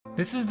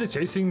This is the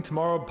Chasing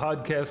Tomorrow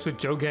podcast with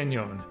Joe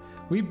Gagnon.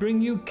 We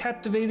bring you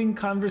captivating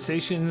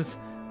conversations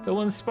that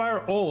will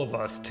inspire all of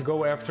us to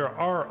go after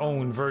our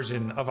own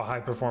version of a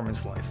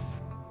high-performance life.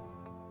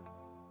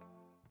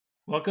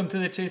 Welcome to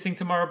the Chasing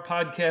Tomorrow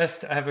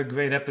podcast. I have a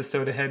great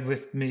episode ahead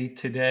with me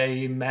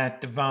today,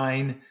 Matt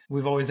Devine.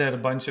 We've always had a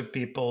bunch of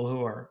people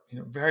who are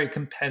very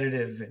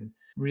competitive and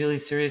really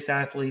serious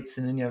athletes.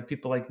 And then you have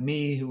people like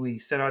me who we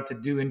set out to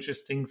do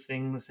interesting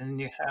things.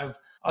 And you have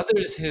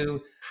others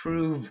who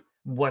prove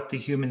what the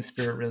human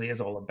spirit really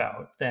is all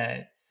about,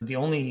 that the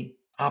only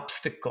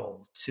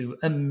obstacle to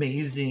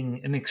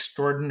amazing and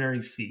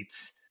extraordinary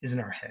feats is in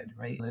our head,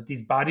 right? That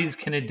these bodies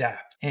can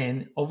adapt.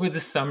 And over the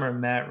summer,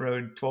 Matt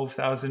rode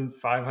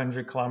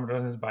 12,500 kilometers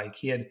on his bike.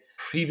 He had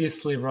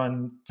previously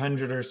run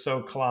 100 or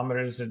so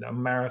kilometers in a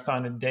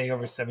marathon a day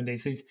over 7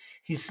 days. So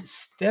he's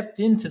stepped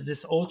into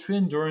this ultra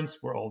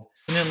endurance world,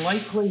 an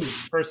unlikely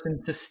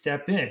person to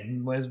step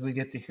in. As we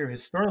get to hear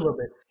his story a little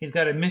bit, he's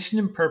got a mission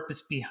and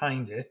purpose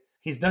behind it.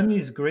 He's done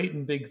these great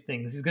and big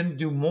things. He's going to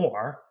do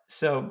more.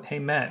 So, hey,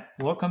 Matt,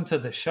 welcome to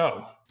the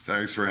show.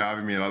 Thanks for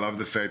having me. And I love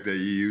the fact that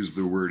you use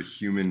the word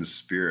human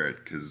spirit,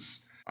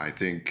 because I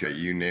think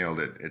you nailed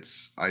it.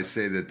 I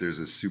say that there's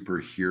a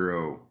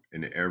superhero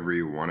in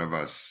every one of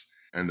us.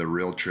 And the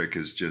real trick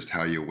is just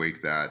how you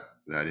wake that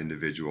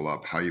individual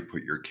up, how you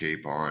put your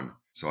cape on.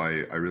 So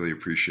I really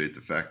appreciate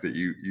the fact that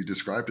you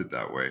described it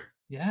that way.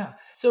 Yeah.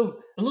 So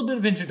a little bit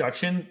of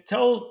introduction.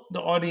 Tell the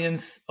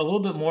audience a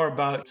little bit more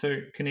about, so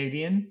you're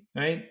Canadian,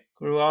 right?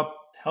 Grew up.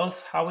 Tell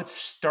us how it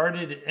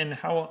started and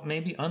how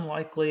maybe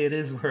unlikely it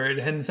is where it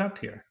ends up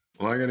here.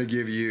 Well, I'm going to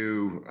give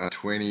you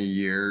 20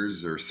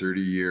 years or 30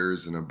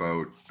 years in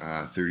about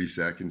 30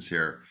 seconds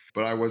here.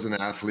 But I was an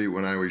athlete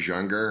when I was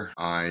younger.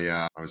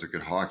 I was a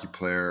good hockey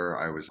player.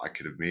 I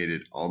could have made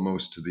it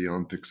almost to the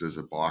Olympics as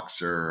a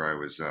boxer. I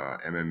was a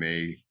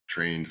MMA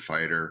trained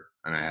fighter,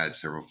 and I had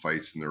several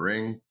fights in the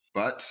ring.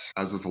 But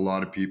as with a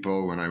lot of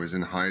people, when I was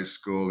in high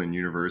school and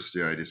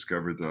university, I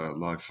discovered the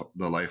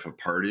life of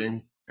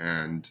partying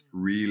and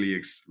really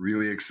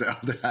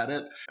excelled at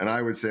it. And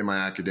I would say my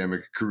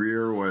academic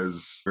career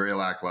was very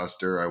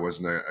lackluster. I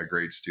wasn't a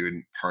great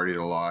student, partied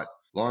a lot.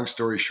 Long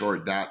story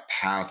short, that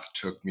path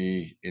took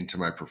me into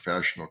my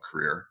professional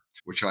career,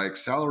 which I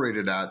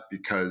accelerated at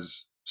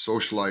because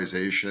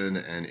socialization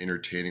and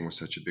entertaining was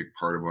such a big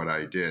part of what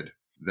I did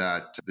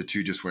that the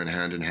two just went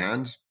hand in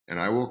hand. And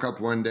I woke up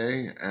one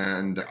day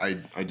and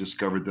I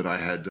discovered that I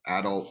had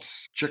adult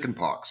chicken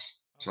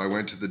pox. So I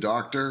went to the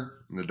doctor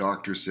and the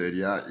doctor said,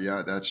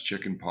 yeah, that's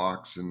chicken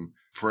pox. And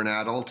for an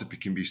adult, it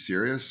can be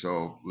serious.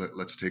 So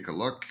let's take a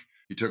look.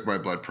 He took my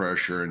blood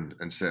pressure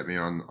and sent me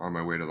on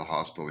my way to the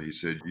hospital. He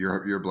said,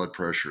 your blood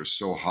pressure is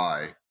so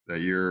high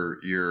that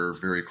you're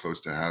very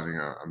close to having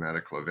a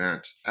medical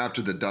event.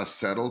 After the dust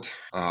settled,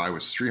 I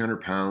was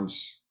 300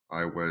 pounds.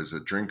 I was a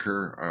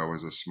drinker, I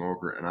was a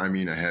smoker, and I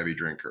mean a heavy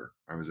drinker.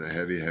 I was a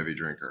heavy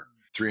drinker.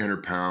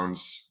 300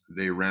 pounds.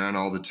 They ran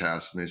all the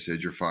tests and they said,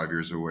 you're 5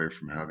 years away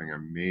from having a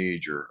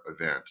major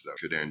event that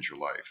could end your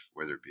life,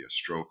 whether it be a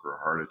stroke or a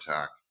heart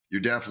attack. You're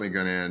definitely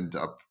going to end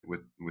up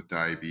with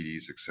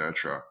diabetes,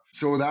 etc.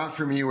 So that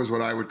for me was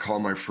what I would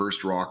call my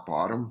first rock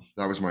bottom.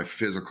 That was my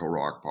physical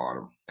rock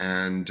bottom.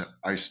 And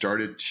I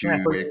started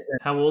to...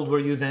 How old were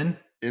you then?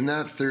 In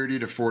that 35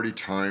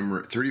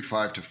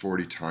 to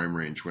 40 time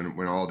range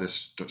when all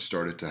this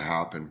started to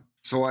happen.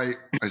 So I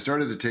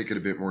started to take it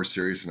a bit more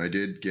serious, and I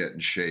did get in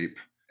shape,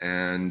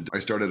 and I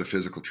started a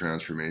physical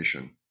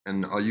transformation.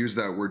 And I'll use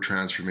that word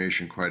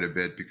transformation quite a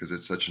bit because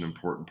it's such an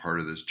important part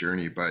of this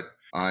journey. But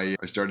I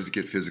started to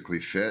get physically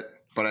fit,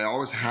 but I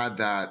always had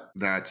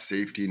that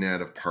safety net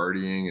of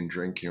partying and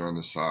drinking on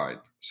the side.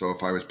 So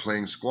if I was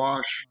playing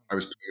squash, I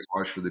was playing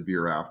squash for the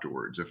beer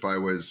afterwards. If I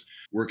was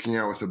working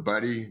out with a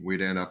buddy, we'd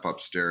end up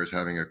upstairs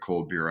having a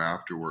cold beer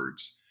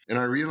afterwards. And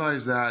I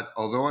realized that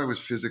although I was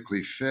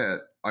physically fit,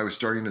 I was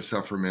starting to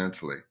suffer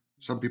mentally.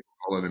 Some people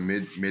call it a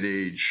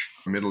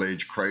middle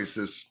age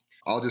crisis.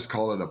 I'll just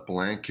call it a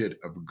blanket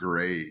of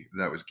gray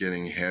that was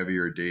getting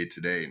heavier day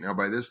to day. Now,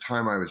 by this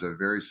time, I was a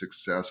very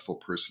successful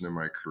person in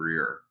my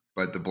career,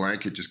 but the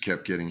blanket just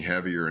kept getting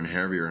heavier and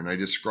heavier. And I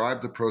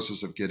described the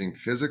process of getting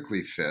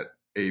physically fit,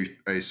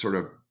 a sort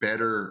of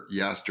better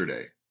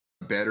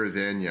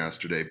than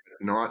yesterday,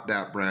 but not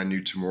that brand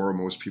new tomorrow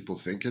most people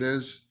think it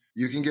is.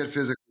 You can get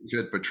physically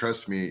fit, but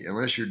trust me,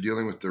 unless you're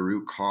dealing with the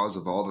root cause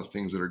of all the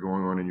things that are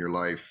going on in your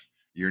life,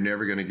 you're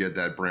never going to get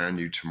that brand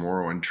new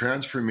tomorrow. And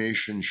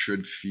transformation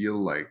should feel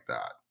like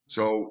that.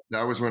 So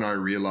that was when I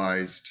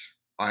realized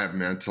I have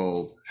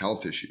mental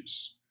health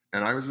issues.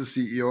 And I was the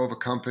CEO of a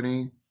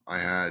company. I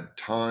had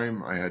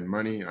time, I had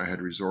money, I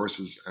had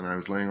resources, and I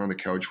was laying on the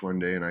couch one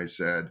day and I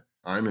said,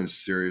 I'm in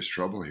serious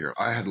trouble here.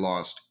 I had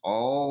lost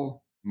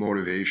all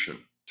motivation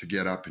to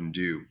get up and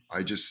do.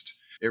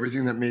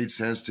 Everything that made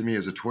sense to me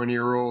as a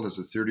 20-year-old, as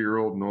a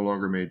 30-year-old, no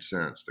longer made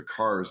sense. The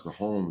cars, the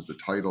homes, the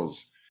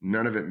titles,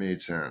 none of it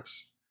made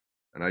sense.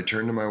 And I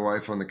turned to my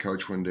wife on the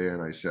couch one day and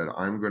I said,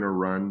 I'm going to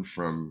run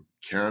from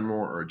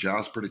Canmore or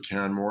Jasper to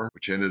Canmore,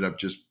 which ended up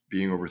just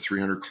being over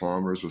 300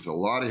 kilometers with a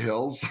lot of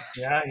hills.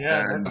 Yeah,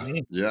 And that's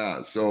neat.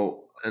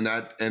 and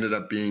that ended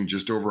up being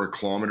just over a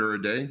kilometer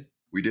a day.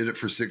 We did it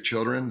for Sick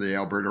Children, the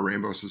Alberta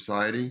Rainbow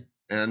Society.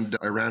 And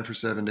I ran for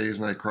 7 days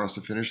and I crossed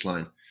the finish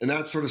line. And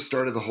that sort of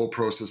started the whole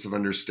process of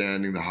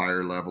understanding the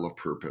higher level of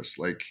purpose,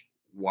 like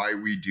why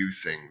we do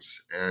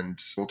things. And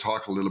we'll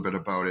talk a little bit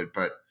about it,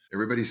 but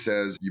everybody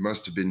says you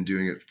must have been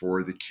doing it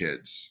for the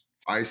kids.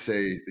 I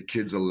say the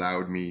kids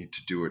allowed me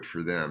to do it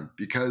for them,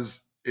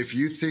 because if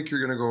you think you're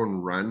going to go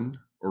and run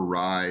or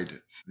ride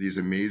these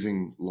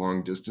amazing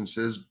long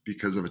distances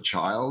because of a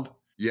child,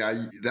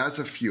 yeah, that's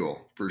a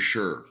fuel for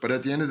sure. But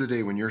at the end of the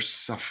day, when you're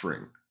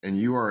suffering and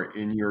you are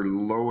in your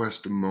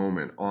lowest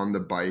moment on the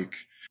bike,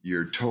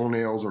 your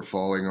toenails are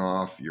falling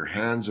off, your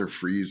hands are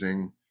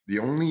freezing, the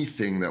only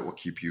thing that will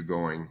keep you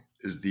going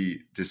is the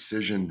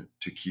decision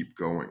to keep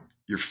going.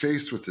 You're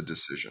faced with the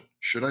decision.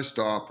 Should I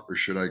stop or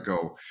should I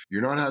go?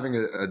 You're not having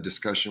a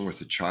discussion with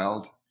a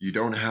child. You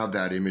don't have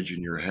that image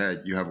in your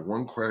head. You have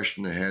one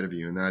question ahead of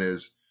you, and that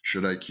is,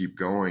 should I keep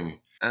going?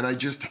 And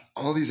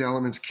all these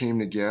elements came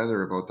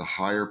together about the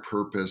higher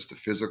purpose, the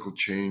physical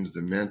change,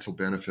 the mental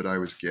benefit I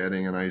was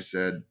getting. And I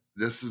said,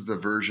 this is the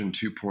version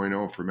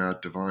 2.0 for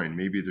Matt Devine.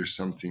 Maybe there's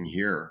something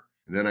here.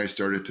 And then I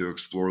started to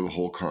explore the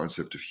whole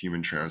concept of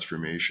human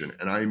transformation.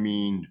 And I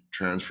mean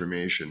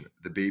transformation,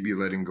 the baby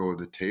letting go of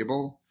the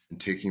table and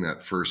taking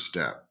that first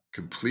step,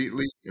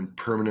 completely and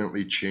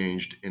permanently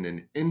changed in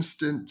an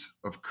instant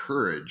of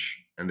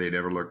courage, and they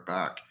never look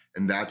back.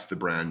 And that's the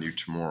brand new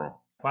tomorrow.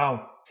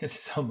 Wow, there's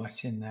so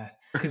much in that,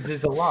 because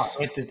there's a lot,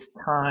 right? It's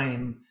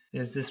time,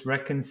 there's this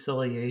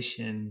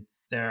reconciliation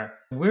there.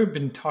 We've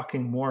been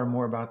talking more and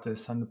more about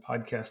this on the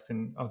podcast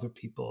and other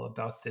people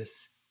about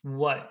this,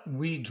 what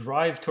we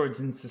drive towards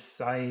in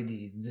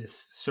society,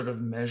 this sort of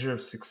measure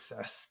of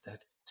success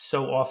that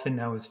so often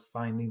now is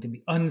finding to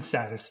be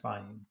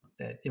unsatisfying.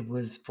 That it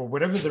was, for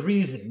whatever the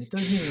reason, it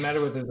doesn't even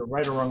matter whether the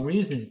right or wrong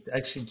reason, it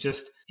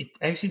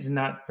actually is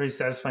not very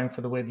satisfying for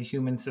the way the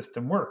human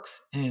system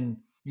works. And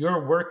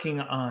you're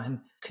working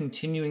on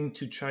continuing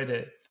to try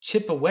to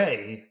chip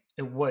away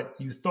at what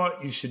you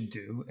thought you should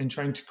do and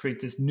trying to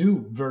create this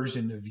new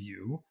version of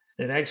you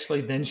that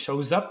actually then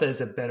shows up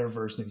as a better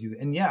version of you.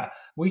 And yeah,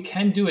 we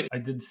can do it. I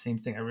did the same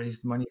thing. I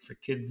raised money for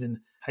kids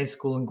in high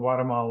school in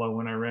Guatemala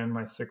when I ran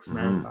my sixth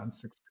marathon,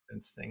 sixth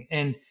events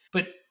thing.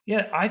 But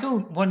yeah, I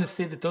don't want to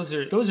say that those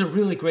are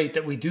really great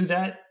that we do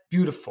that.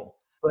 Beautiful.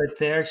 But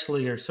they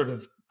actually are sort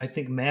of, I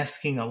think,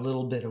 masking a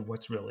little bit of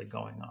what's really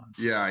going on.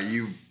 Yeah,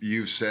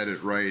 you've said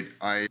it right.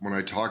 When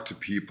I talk to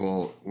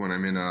people, when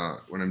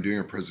I'm doing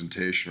a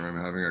presentation or I'm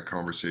having a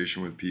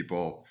conversation with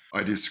people,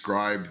 I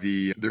describe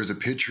there's a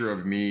picture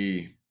of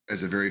me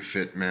as a very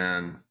fit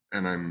man,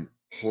 and I'm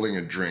holding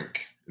a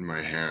drink in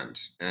my hand,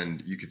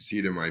 and you could see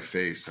it in my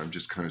face. I'm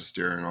just kind of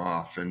staring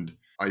off. And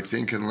I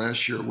think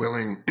unless you're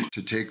willing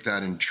to take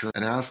that in turn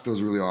and ask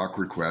those really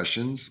awkward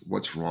questions,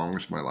 what's wrong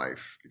with my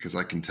life? Because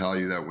I can tell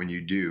you that when you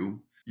do,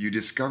 you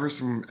discover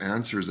some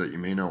answers that you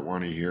may not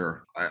want to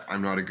hear.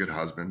 I'm not a good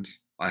husband.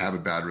 I have a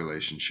bad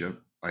relationship.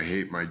 I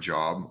hate my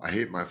job. I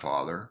hate my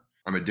father.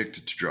 I'm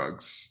addicted to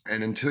drugs.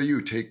 And until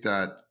you take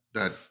that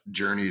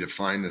journey to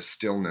find the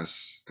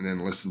stillness and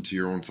then listen to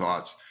your own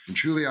thoughts and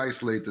truly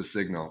isolate the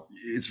signal,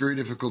 it's very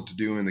difficult to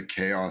do in the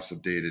chaos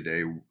of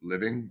day-to-day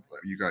living.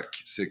 You got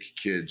sick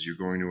kids, you're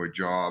going to a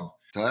job.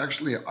 To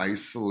actually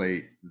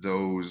isolate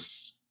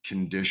those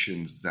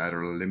conditions that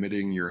are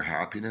limiting your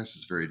happiness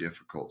is very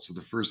difficult. So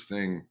the first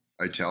thing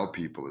I tell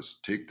people is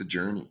take the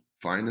journey,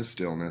 find the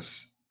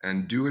stillness,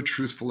 and do a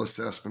truthful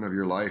assessment of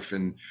your life.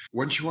 And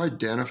once you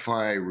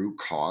identify root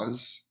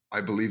cause,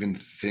 I believe in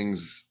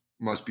things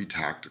must be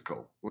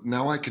tactical.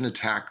 Now I can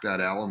attack that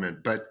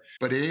element, but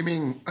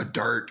aiming a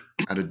dart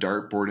at a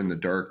dartboard in the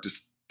dark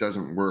just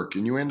doesn't work.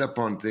 And you end up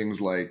on things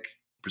like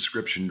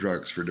prescription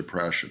drugs for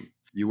depression.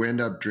 You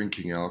end up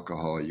drinking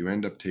alcohol. You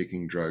end up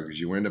taking drugs.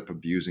 You end up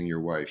abusing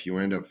your wife. You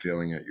end up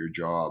failing at your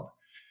job.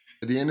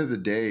 At the end of the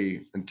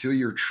day, until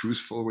you're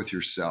truthful with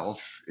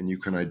yourself and you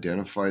can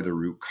identify the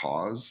root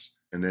cause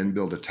and then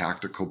build a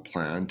tactical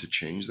plan to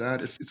change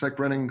that, it's like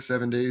running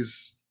 7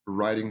 days,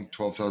 riding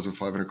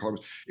 12,500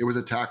 kilometers. It was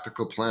a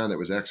tactical plan that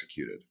was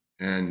executed,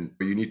 and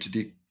you need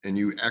to and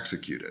you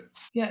execute it.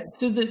 Yeah.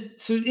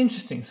 So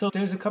interesting. So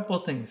there's a couple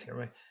of things here,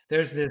 right?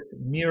 There's this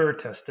mirror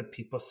test that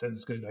people said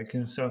is good. Like,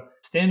 so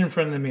stand in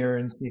front of the mirror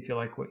and see if you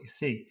like what you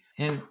see.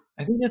 And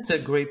I think that's a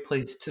great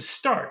place to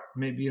start.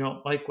 Maybe you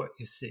don't like what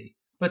you see.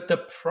 But the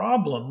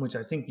problem, which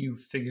I think you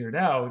figured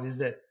out, is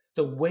that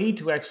the way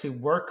to actually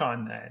work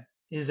on that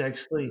is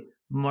actually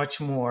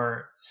much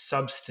more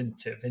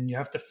substantive. And you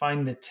have to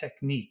find the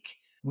technique.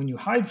 When you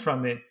hide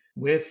from it,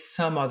 with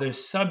some other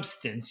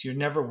substance. You're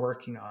never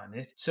working on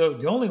it. So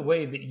the only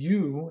way that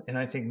you, and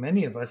I think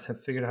many of us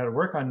have figured out how to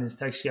work on it, is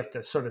to actually have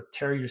to sort of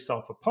tear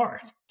yourself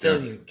apart Yeah.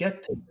 till you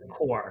get to the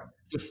core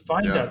to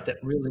find Yeah. out that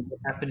really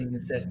what's happening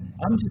is that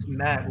I'm just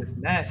Matt with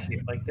Matt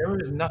here. Like there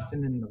is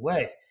nothing in the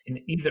way. And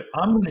either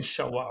I'm going to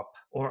show up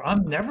or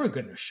I'm never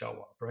going to show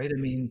up, right? I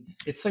mean,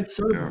 it's like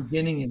sort of Yeah. the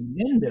beginning and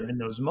the end there in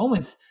those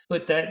moments,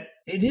 but that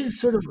it is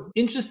sort of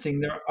interesting.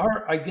 There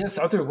are, I guess,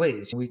 other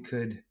ways we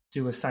could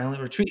do a silent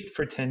retreat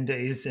for 10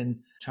 days and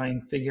try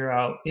and figure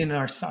out in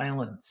our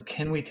silence,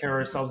 can we tear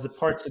ourselves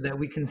apart so that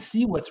we can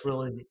see what's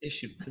really the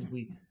issue? Because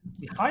we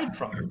hide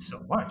from it so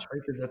much,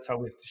 right? Because that's how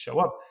we have to show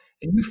up.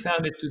 And you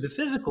found it through the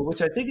physical,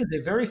 which I think is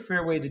a very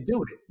fair way to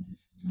do it,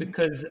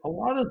 because a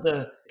lot of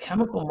the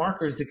chemical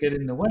markers that get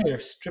in the way are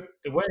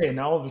stripped away. And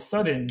all of a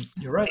sudden,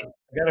 you're right.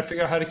 I got to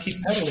figure out how to keep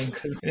pedaling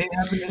because it ain't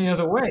happening any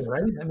other way,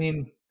 right? I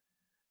mean,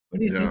 what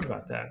do you Yeah. think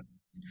about that?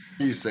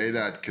 You say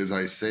that because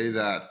I say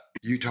that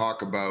you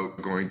talk about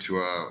going to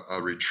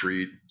a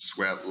retreat,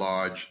 sweat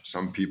lodge.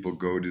 Some people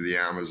go to the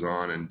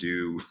Amazon and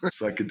do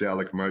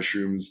psychedelic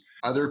mushrooms.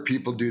 Other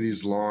people do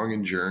these long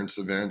endurance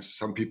events.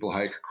 Some people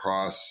hike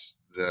across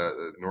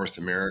the North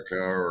America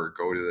or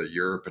go to the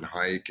Europe and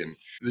hike. And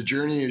the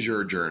journey is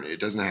your journey. It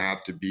doesn't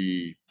have to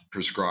be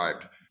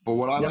prescribed. But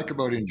what I Yep. like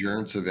about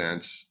endurance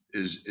events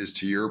is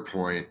to your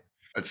point,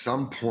 at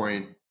some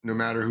point, no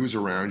matter who's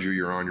around you,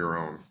 you're on your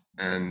own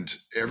and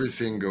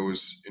everything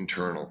goes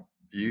internal.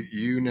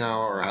 You now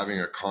are having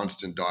a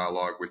constant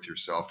dialogue with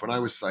yourself. When I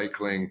was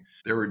cycling,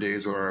 there were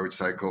days where I would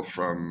cycle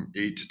from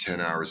 8 to 10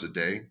 hours a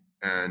day,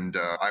 and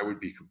I would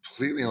be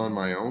completely on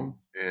my own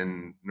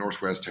in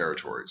Northwest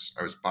Territories.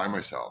 I was by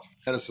myself.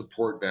 I had a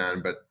support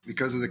van, but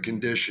because of the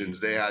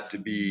conditions, they had to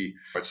be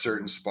at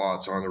certain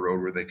spots on the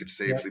road where they could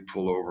safely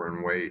pull over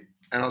and wait.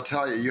 And I'll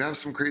tell you, you have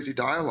some crazy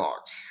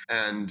dialogues.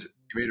 And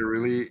you made a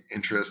really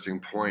interesting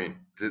point.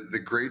 The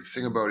great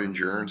thing about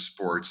endurance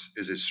sports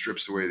is it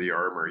strips away the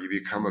armor. You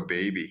become a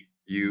baby.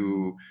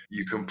 You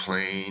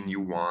complain,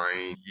 you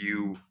whine,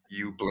 you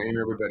blame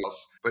everybody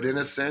else. But in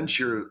a sense,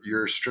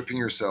 you're stripping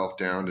yourself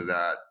down to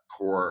that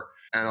core.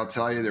 And I'll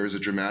tell you, there was a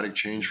dramatic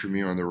change for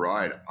me on the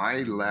ride.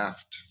 I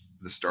left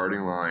the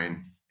starting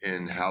line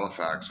in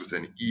Halifax with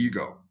an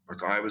ego.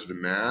 Like I was the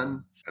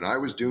man, and I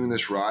was doing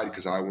this ride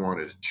because I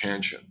wanted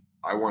attention.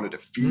 I wanted to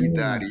feed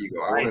that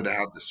ego. I Right. wanted to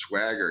have the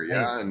swagger. Right.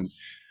 Yeah. And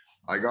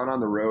I got on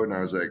the road and I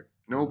was like,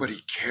 nobody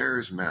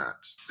cares, Matt.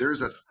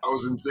 There's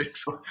 1,000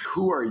 things.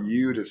 Who are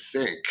you to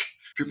think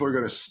people are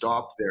going to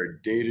stop their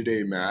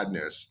day-to-day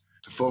madness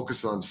to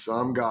focus on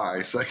some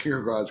guy cycling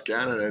across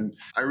Canada? And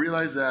I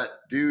realized that,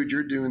 dude,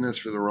 you're doing this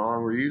for the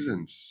wrong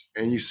reasons.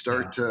 And you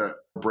start to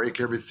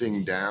break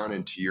everything down.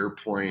 And to your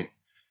point,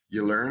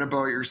 you learn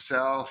about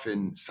yourself.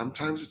 And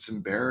sometimes it's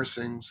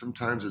embarrassing.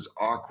 Sometimes it's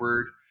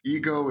awkward.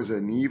 Ego is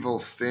an evil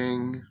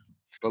thing.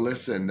 But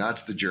listen,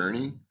 that's the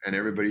journey, and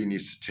everybody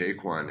needs to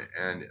take one.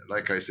 And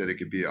like I said, it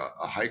could be a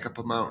hike up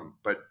a mountain.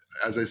 But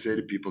as I say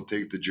to people,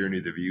 take the journey.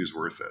 The view's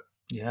worth it.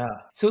 Yeah.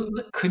 So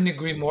couldn't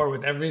agree more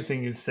with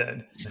everything you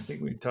said. I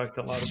think we've talked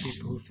to a lot of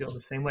people who feel the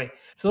same way.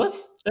 So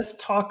let's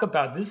talk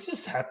about this.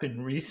 Just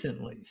happened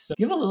recently. So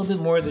give a little bit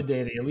more of the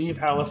data. You leave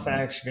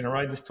Halifax. You're going to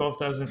ride this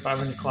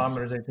 12,500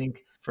 kilometers. I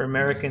think for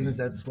Americans,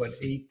 that's what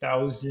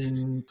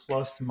 8,000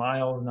 plus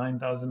miles,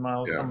 9,000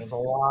 miles. Yeah. Some is a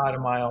lot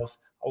of miles,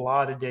 a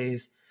lot of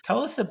days.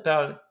 Tell us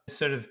about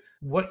sort of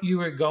what you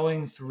were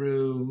going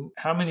through.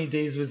 How many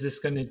days was this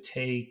going to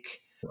take?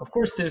 Of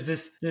course, there's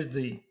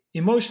the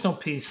emotional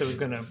piece that was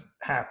going to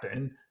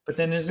happen, but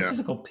then there's a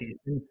physical piece.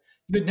 And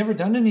you had never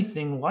done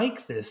anything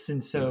like this.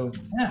 And so,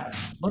 yeah,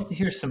 I'd love to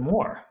hear some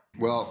more.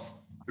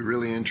 Well, a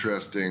really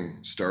interesting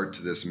start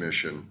to this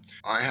mission.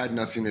 I had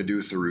nothing to do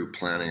with the route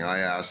planning. I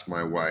asked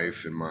my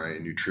wife, and my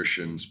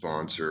nutrition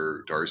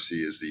sponsor,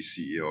 Darcy, is the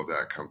CEO of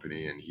that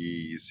company, and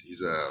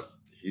he's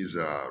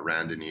a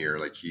randonneer.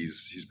 Like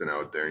he's been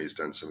out there and he's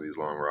done some of these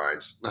long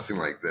rides. Nothing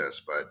like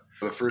this, but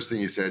the first thing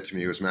he said to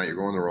me was, Matt, you're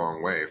going the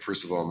wrong way.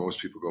 First of all,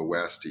 most people go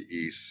west to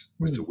east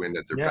with the wind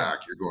at their back.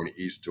 You're going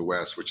east to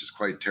west, which is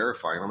quite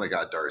terrifying. Oh my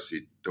God,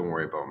 Darcy, don't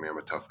worry about me. I'm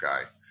a tough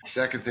guy.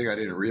 Second thing I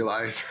didn't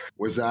realize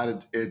was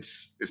that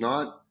it's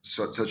not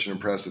such an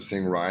impressive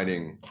thing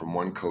riding from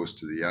one coast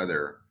to the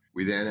other.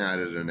 We then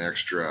added an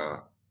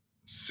extra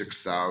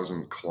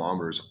 6,000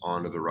 kilometers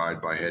onto the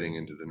ride by heading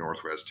into the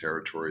Northwest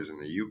Territories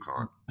and the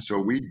Yukon. So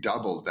we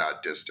doubled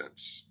that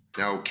distance.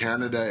 Now,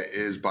 Canada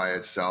is by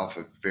itself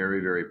a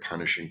very, very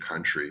punishing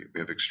country. We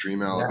have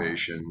extreme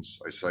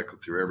elevations. I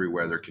cycled through every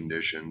weather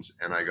conditions,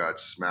 and I got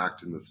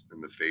smacked in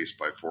the face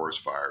by forest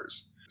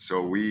fires.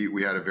 So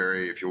we had a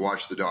very, if you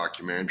watch the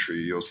documentary,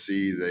 you'll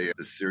see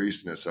the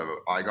seriousness of it.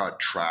 I got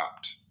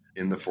trapped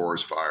in the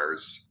forest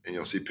fires, and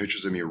you'll see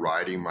pictures of me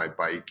riding my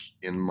bike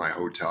in my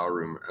hotel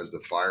room as the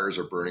fires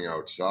are burning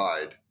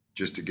outside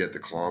just to get the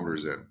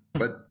kilometers in.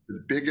 But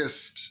the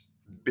biggest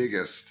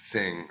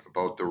thing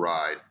about the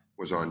ride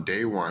was on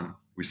day one.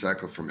 We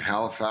cycled from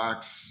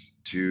Halifax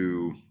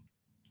to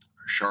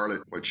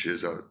Charlotte, which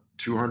is a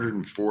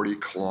 240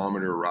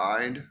 kilometer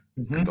ride.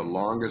 And the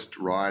longest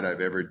ride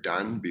I've ever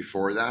done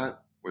before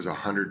that was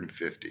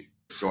 150.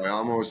 So I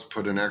almost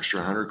put an extra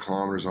 100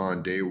 kilometers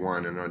on day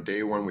one. And on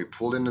day one, we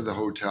pulled into the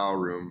hotel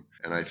room,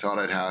 and I thought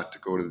I'd have to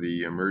go to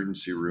the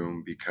emergency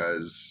room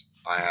because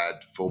I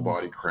had full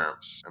body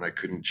cramps and I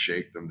couldn't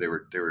shake them. They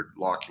were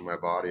locking my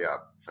body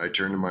up. I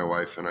turned to my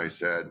wife and I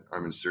said,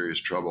 I'm in serious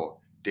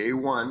trouble. Day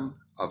one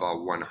of a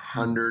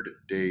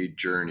 100-day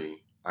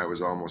journey, I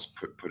was almost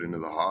put into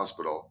the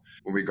hospital.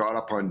 When we got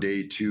up on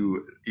day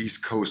two,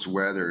 East Coast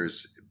weather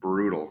is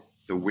brutal.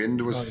 The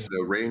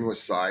rain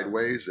was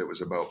sideways. It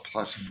was about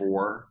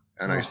 +4,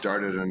 and I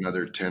started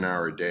another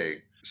 10-hour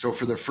day. So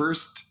for the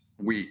first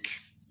week,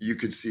 you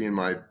could see in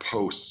my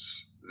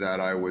posts that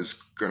I was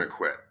going to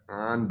quit.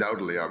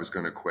 Undoubtedly, I was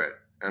going to quit.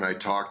 And I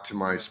talked to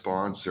my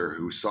sponsor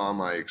who saw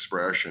my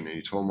expression, and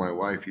he told my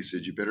wife, he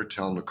said, you better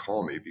tell him to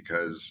call me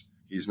because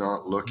he's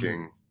not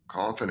looking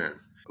confident.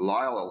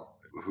 Lyle,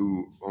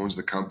 who owns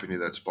the company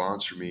that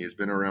sponsored me, has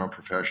been around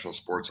professional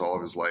sports all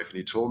of his life. And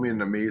he told me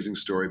an amazing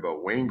story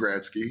about Wayne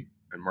Gretzky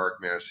and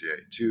Mark Messier.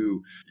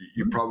 You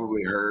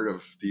probably heard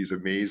of these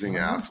amazing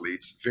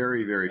athletes,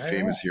 very, very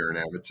famous here in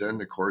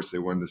Edmonton. Of course, they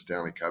won the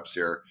Stanley Cups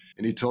here.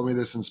 And he told me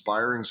this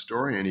inspiring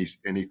story,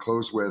 and he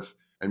closed with,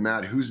 and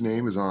Matt, whose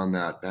name is on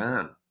that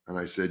band? And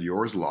I said,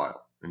 yours,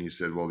 Lyle. And he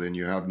said, well, then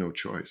you have no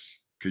choice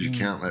because you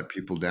can't let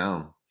people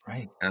down.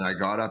 Right. And I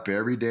got up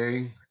every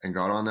day and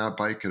got on that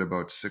bike at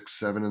about 6,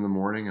 7 in the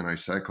morning. And I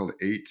cycled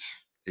 8,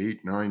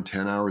 9,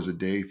 10 hours a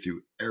day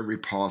through every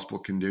possible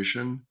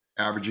condition,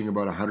 averaging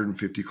about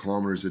 150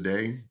 kilometers a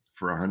day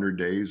for 100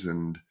 days.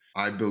 And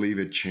I believe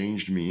it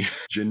changed me,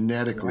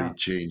 genetically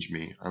changed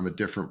me. I'm a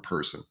different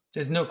person.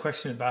 There's no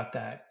question about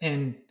that.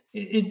 And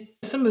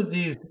some of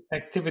these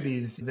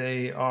activities,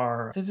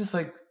 they're just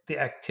like the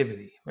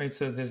activity, right?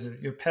 So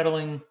you're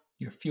pedaling,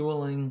 you're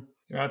fueling,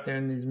 you're out there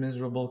in these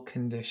miserable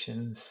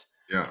conditions.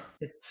 Yeah.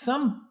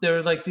 There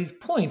are like these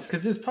points,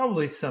 because there's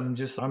probably I'm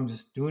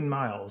just doing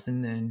miles.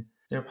 And then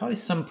there are probably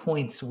some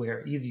points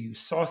where either you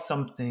saw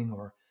something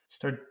or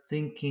started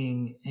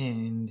thinking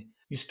and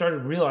you started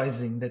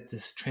realizing that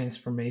this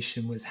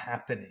transformation was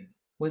happening.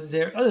 Was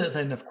there, other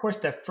than, of course,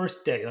 that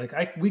first day,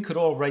 we could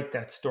all write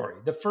that story.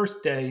 The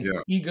first day,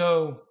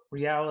 ego,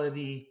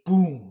 reality,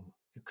 boom,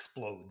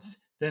 explodes.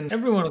 Then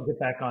everyone will get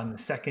back on the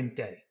second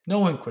day. No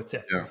one quits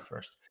after the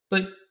first.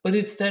 But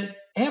it's that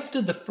after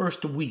the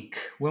first week,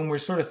 when we're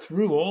sort of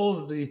through all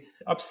of the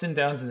ups and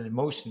downs and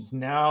emotions,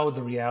 now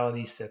the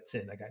reality sets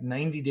in. I got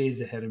 90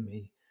 days ahead of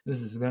me.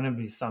 This is going to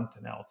be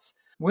something else.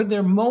 Were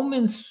there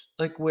moments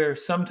like where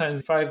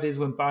sometimes 5 days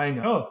went by and,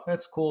 oh,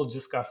 that's cool,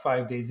 just got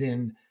 5 days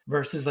in,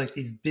 versus like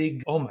these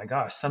big, oh my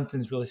gosh,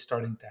 something's really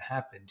starting to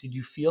happen? Did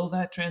you feel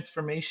that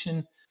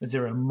transformation? Was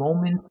there a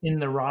moment in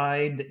the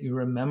ride that you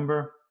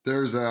remember?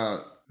 There's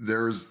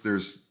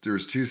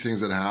two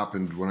things that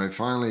happened when I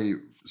finally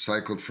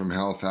cycled from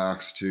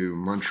Halifax to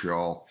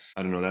Montreal.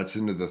 I don't know, that's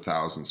into the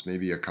thousands,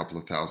 maybe a couple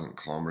of thousand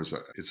kilometers.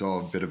 It's all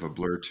a bit of a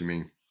blur to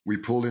me. We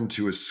pulled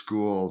into a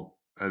school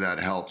that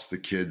helps the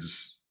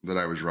kids that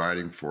I was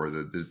riding for,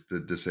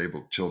 the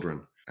disabled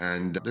children.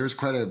 And there was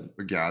quite a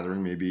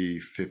gathering, maybe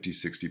 50,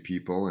 60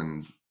 people.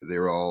 And they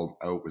were all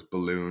out with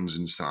balloons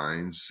and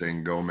signs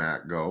saying, go,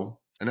 Matt, go.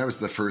 And that was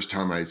the first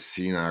time I'd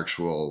seen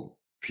actual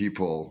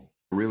people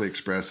really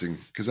expressing,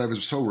 because I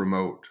was so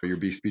remote. You're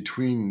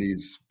between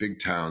these big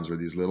towns or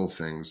these little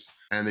things.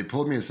 And they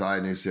pulled me aside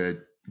and they said,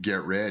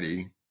 get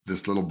ready.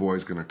 This little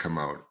boy's going to come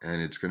out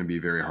and it's going to be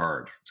very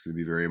hard. It's going to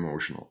be very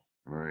emotional.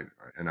 All right.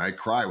 And I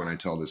cry when I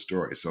tell this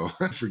story. So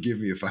forgive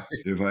me if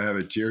I have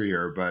a tear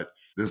here, but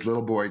this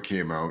little boy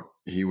came out.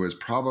 He was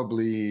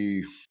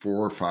probably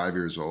 4 or 5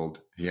 years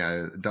old. He had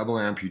a double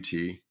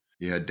amputee.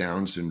 He had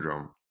Down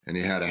syndrome. And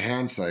he had a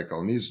hand cycle.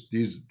 And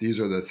these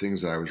are the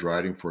things that I was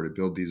riding for, to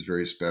build these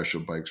very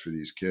special bikes for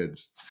these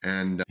kids.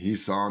 And he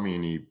saw me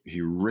and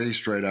he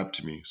raced right up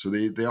to me. So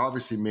they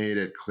obviously made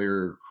it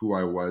clear who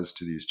I was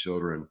to these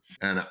children.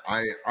 And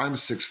I'm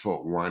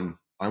 6'1".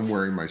 I'm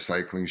wearing my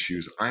cycling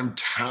shoes. I'm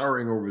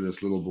towering over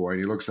this little boy. And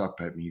he looks up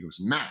at me. He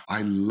goes, Matt,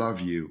 I love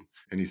you.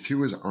 And he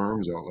threw his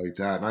arms out like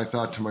that. And I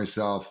thought to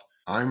myself,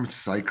 I'm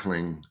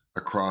cycling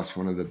across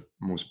one of the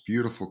most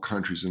beautiful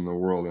countries in the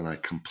world, and I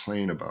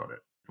complain about it.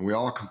 And we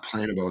all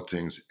complain about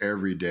things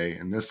every day.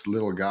 And this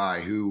little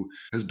guy who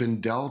has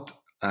been dealt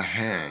a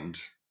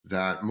hand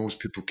that most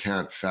people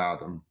can't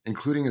fathom,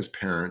 including his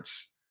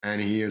parents,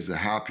 and he is the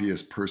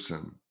happiest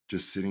person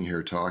just sitting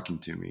here talking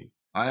to me.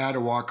 I had to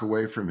walk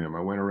away from him.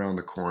 I went around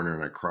the corner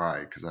and I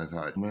cried because I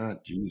thought,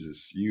 Matt,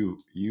 Jesus, you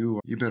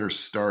better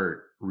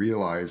start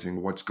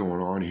realizing what's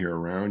going on here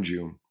around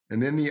you.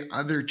 And then the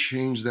other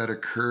change that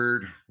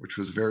occurred, which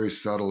was very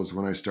subtle, is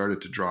when I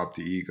started to drop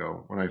the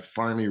ego. When I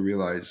finally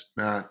realized,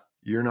 Matt,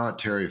 you're not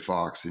Terry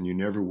Fox and you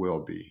never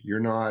will be. You're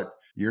not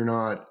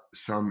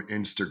some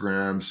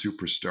Instagram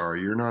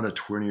superstar. You're not a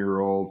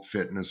 20-year-old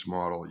fitness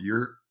model.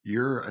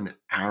 You're an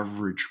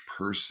average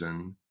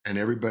person, and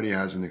everybody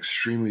has an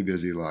extremely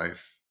busy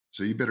life.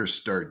 So you better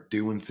start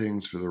doing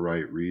things for the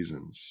right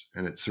reasons.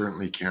 And it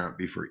certainly can't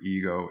be for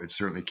ego. It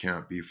certainly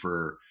can't be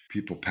for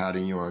people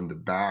patting you on the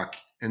back.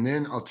 And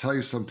then I'll tell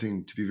you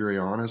something, to be very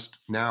honest.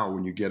 Now,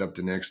 when you get up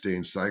the next day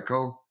and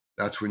cycle,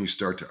 that's when you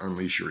start to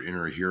unleash your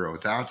inner hero.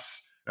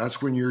 That's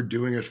when you're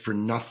doing it for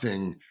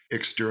nothing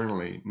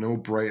externally, no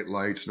bright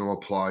lights, no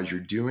applause.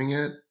 You're doing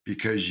it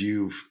because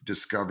you've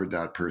discovered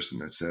that person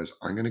that says,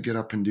 I'm going to get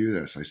up and do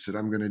this. I said,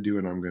 I'm going to do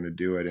it. I'm going to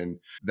do it. And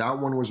that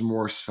one was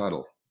more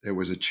subtle. It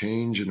was a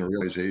change and a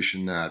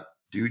realization that,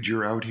 dude,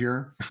 you're out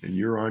here and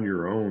you're on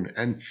your own.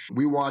 And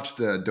we watched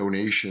the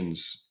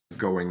donations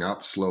going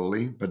up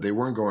slowly, but they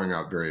weren't going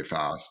up very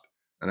fast.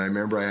 And I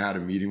remember I had a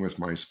meeting with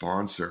my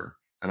sponsor,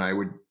 and I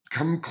would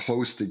come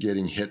close to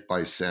getting hit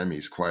by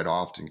semis quite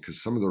often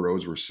because some of the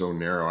roads were so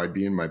narrow. I'd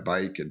be in my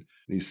bike and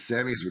these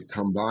semis would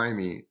come by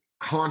me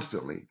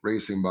constantly,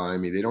 racing by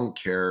me. They don't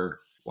care.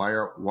 Why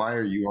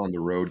are you on the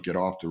road? Get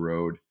off the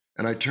road.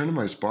 And I turned to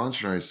my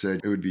sponsor and I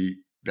said, it would be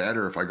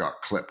better if I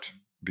got clipped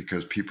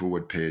because people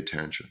would pay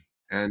attention.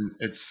 And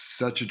it's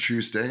such a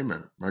true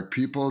statement. Like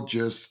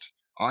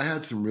I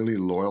had some really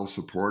loyal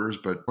supporters,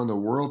 but in the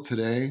world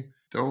today,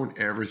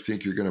 don't ever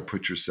think you're going to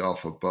put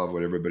yourself above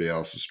what everybody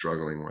else is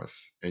struggling with.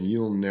 And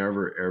you'll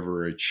never,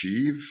 ever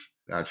achieve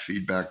that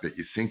feedback that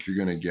you think you're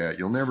going to get.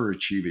 You'll never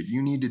achieve it.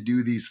 You need to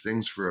do these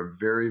things for a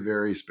very,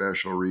 very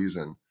special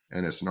reason.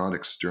 And it's not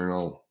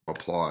external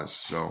applause.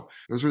 So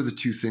those were the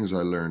two things I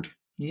learned.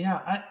 Yeah,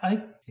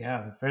 I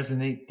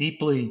resonate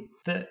deeply.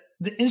 The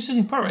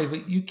interesting part, right?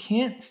 But you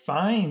can't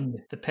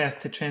find the path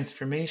to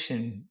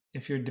transformation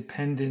if you're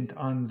dependent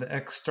on the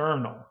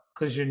external,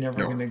 because you're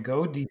never going to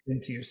go deep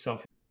into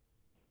yourself.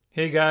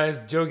 Hey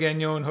guys, Joe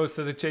Gagnon, host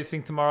of the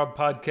Chasing Tomorrow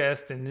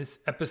podcast, and this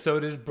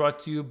episode is brought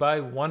to you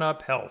by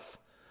OneUp Health.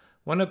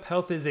 OneUp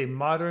Health is a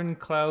modern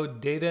cloud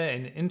data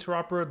and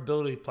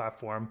interoperability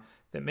platform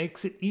that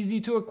makes it easy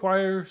to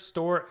acquire,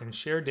 store, and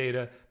share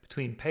data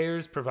between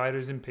payers,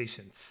 providers, and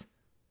patients.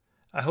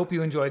 I hope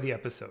you enjoy the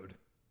episode.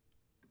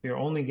 You're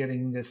only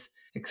getting this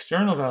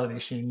external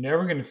validation. You're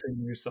never going to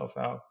figure yourself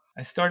out.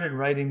 I started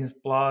writing this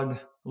blog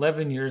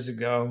 11 years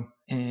ago,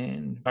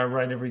 and I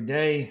write every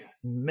day,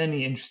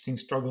 many interesting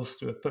struggles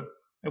through it. But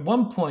at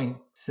one point,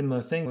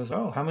 similar thing was,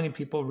 how many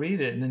people read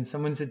it? And then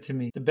someone said to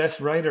me, the best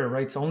writer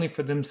writes only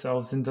for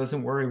themselves and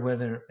doesn't worry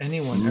whether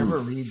anyone ever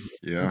reads it.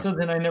 Yeah. And so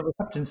then I never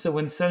stopped. And so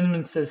when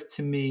someone says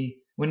to me,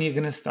 when are you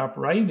going to stop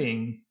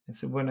writing? I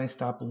said, when I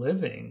stop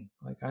living.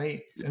 Like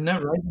I'm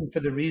not writing for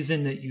the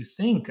reason that you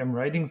think. I'm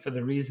writing for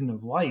the reason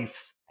of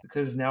life,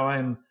 because now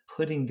I'm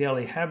putting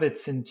daily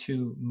habits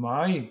into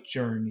my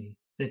journey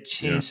that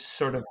change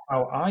sort of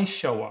how I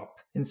show up.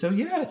 And so,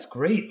 it's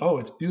great. Oh,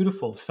 it's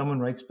beautiful. If someone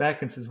writes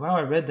back and says, wow,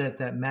 I read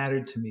that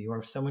mattered to me. Or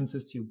if someone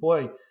says to you,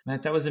 boy,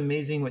 Matt, that was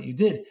amazing what you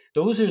did.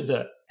 Those are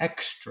the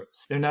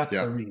extras. They're not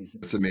the reason.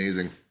 It's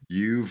amazing.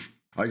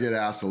 I get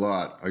asked a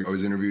lot. I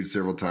was interviewed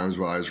several times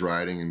while I was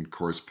writing, and of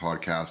course,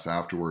 podcasts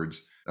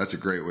afterwards. That's a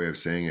great way of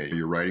saying it.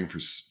 You're writing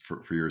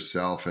for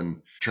yourself,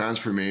 and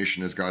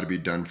transformation has got to be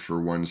done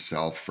for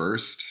oneself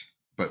first,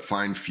 but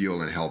find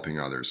fuel in helping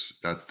others.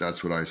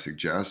 That's what I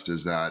suggest,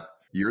 is that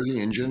you're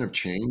the engine of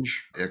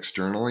change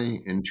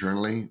externally,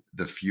 internally.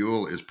 The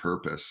fuel is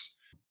purpose.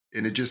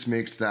 And it just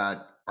makes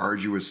that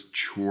arduous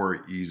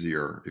chore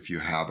easier if you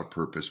have a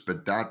purpose.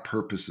 But that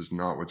purpose is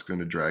not what's going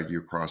to drag you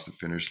across the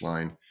finish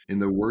line. In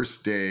the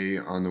worst day,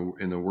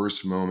 in the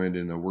worst moment,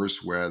 in the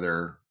worst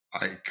weather,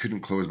 I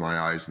couldn't close my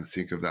eyes and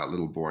think of that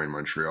little boy in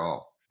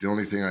Montreal. The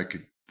only thing I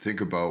could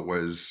think about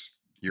was,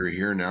 you're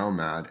here now,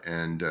 Matt,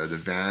 and the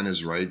van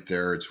is right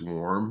there. It's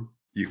warm.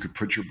 You could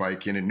put your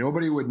bike in and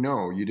nobody would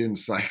know you didn't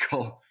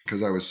cycle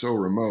because I was so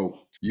remote.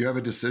 You have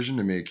a decision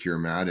to make here,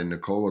 Matt. And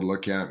Nicole would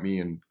look at me,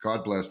 and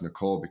God bless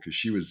Nicole,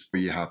 because you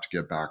have to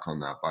get back on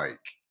that bike.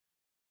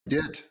 I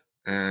did.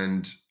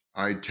 And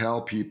I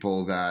tell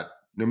people that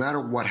no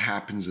matter what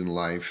happens in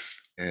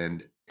life,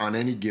 and on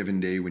any given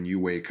day when you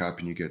wake up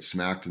and you get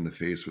smacked in the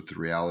face with the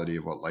reality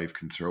of what life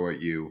can throw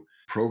at you,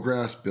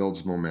 progress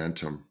builds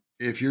momentum.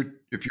 If you're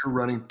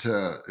training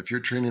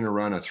to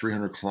run a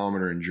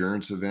 300-kilometer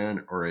endurance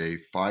event or a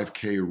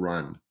 5K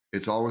run,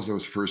 it's always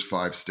those first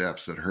 5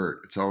 steps that hurt.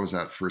 It's always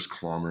that first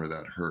kilometer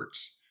that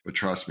hurts. But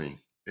trust me,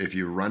 if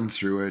you run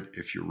through it,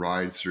 if you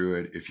ride through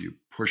it, if you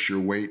push your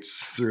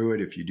weights through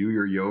it, if you do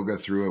your yoga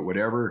through it,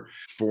 whatever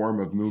form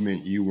of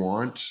movement you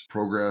want,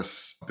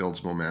 progress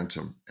builds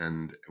momentum.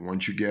 And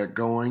once you get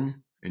going,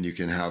 and you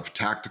can have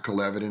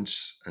tactical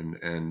evidence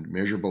and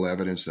measurable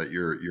evidence that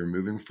you're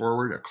moving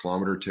forward, a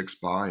kilometer ticks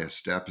by, a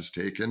step is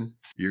taken,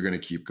 you're going to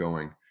keep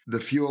going. The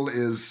fuel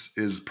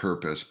is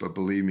purpose, but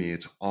believe me,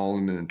 it's all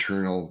an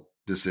internal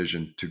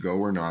decision to go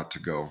or not to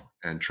go.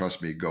 And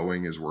trust me,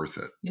 going is worth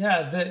it.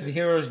 Yeah, the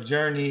hero's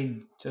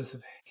journey,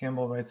 Joseph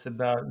Campbell writes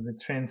about, the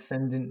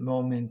transcendent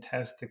moment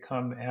has to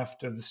come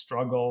after the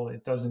struggle.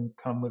 It doesn't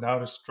come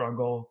without a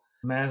struggle.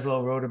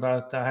 Maslow wrote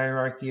about the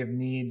hierarchy of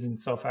needs and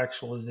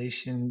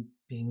self-actualization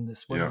being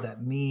this. What does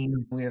that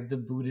mean? We have the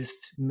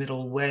Buddhist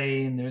middle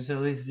way, and there's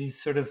always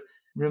these sort of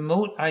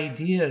remote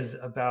ideas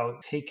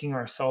about taking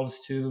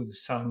ourselves to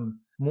some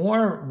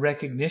more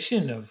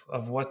recognition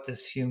of what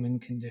this human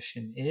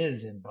condition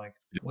is, and like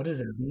what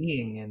is a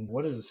being and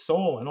what is a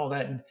soul and all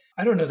that. And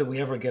I don't know that we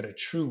ever get a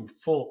true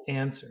full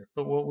answer,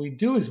 but what we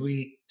do is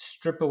we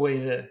strip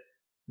away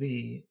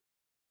the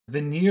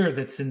veneer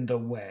that's in the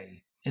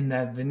way. And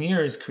that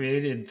veneer is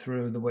created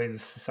through the way the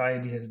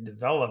society has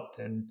developed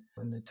and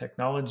the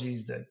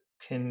technologies that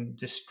can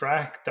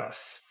distract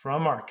us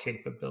from our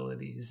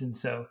capabilities. And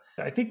so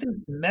I think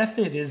the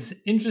method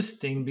is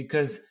interesting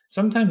because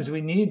sometimes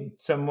we need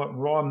somewhat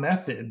raw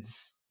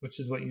methods, which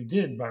is what you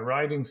did by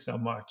writing so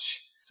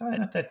much. It's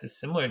not that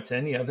dissimilar to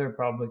any other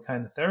probably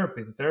kind of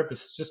therapy. The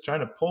therapist is just trying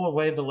to pull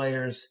away the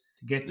layers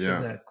to get to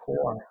Yeah. the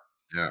core.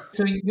 Yeah.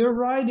 So you're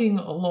riding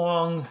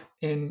along,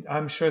 and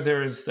I'm sure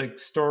there's like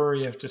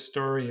story after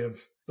story of,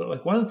 but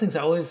like one of the things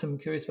I always am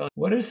curious about,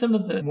 what are some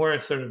of the more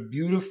sort of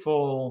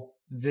beautiful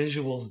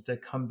visuals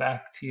that come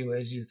back to you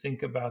as you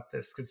think about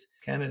this? Because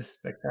Canada is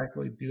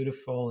spectacularly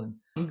beautiful, and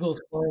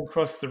eagles flying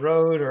across the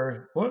road,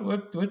 or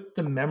what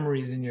the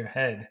memories in your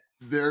head?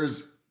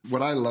 There's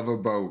what I love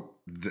about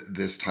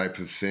this type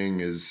of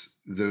thing is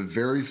the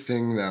very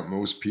thing that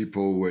most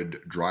people would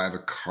drive a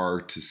car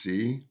to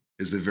see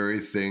is the very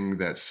thing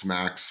that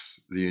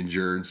smacks the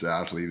endurance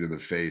athlete in the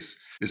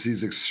face. It's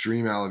these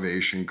extreme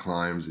elevation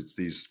climbs. It's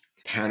these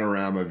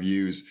panorama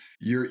views.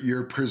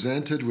 You're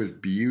presented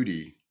with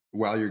beauty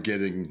while you're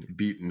getting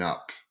beaten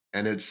up.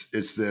 And it's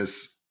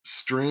this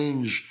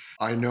strange,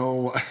 I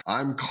know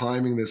I'm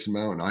climbing this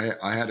mountain.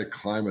 I had to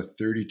climb a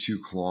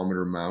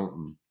 32-kilometer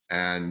mountain,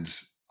 and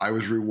I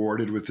was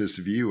rewarded with this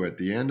view at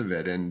the end of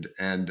it. And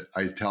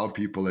I tell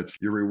people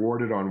you're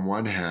rewarded on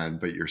one hand,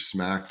 but you're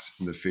smacked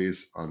in the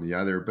face on the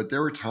other. But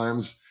there were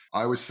times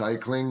I was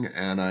cycling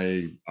and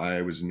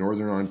I was in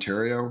Northern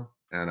Ontario,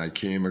 and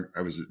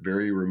I was a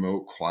very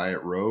remote,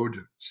 quiet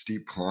road,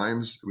 steep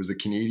climbs. It was the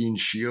Canadian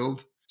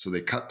Shield. So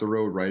they cut the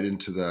road right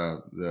into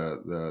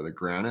the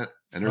granite,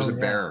 and there's Oh, a yeah.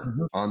 bear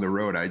on the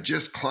road. I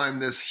just climbed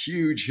this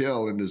huge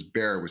hill, and this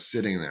bear was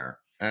sitting there.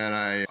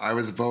 And I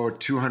was about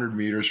 200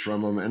 meters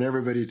from him, and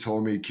everybody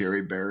told me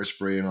carry bear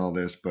spray and all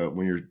this. But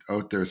when you're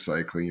out there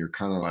cycling, you're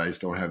kind of like, I just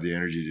don't have the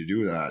energy to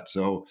do that.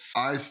 So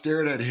I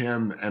stared at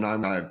him, and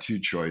I have two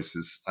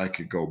choices. I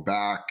could go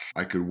back.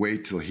 I could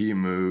wait till he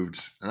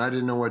moved. And I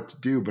didn't know what to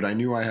do, but I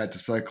knew I had to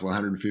cycle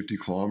 150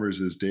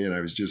 kilometers this day, and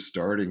I was just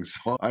starting.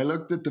 So I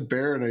looked at the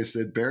bear and I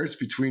said, bear, it's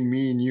between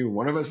me and you.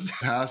 One of us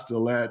has to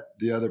let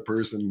the other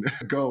person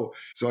go.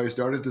 So I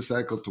started to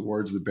cycle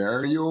towards the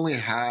bear. You only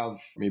have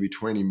maybe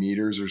 20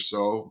 meters or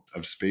so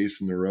of space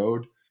in the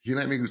road. He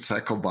let me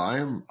cycle by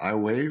him. I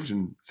waved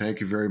and thank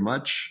you very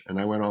much. And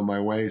I went on my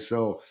way.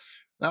 So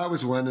that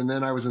was one. And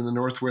then I was in the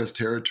Northwest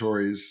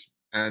Territories,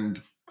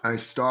 and I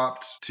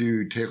stopped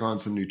to take on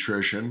some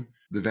nutrition.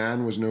 The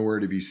van was nowhere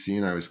to be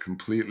seen. I was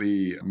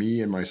completely me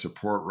and my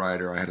support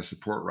rider. I had a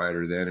support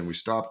rider then, and we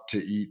stopped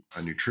to eat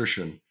a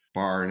nutrition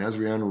bar. And as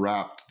we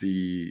unwrapped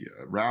the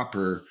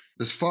wrapper,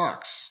 this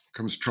fox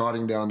comes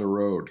trotting down the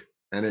road,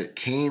 and it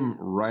came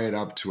right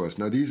up to us.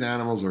 Now, these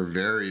animals are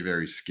very,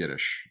 very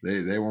skittish.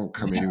 They won't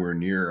come anywhere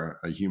near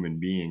a human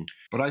being.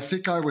 But I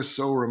think I was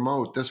so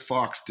remote, this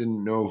fox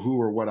didn't know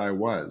who or what I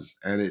was.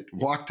 And it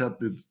walked up,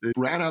 it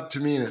ran up to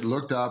me, and it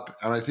looked up,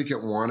 and I think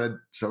it wanted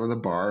some of the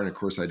bar. And of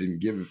course, I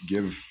didn't give,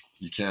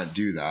 you can't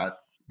do that.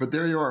 But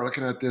there you are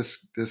looking at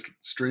this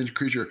strange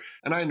creature.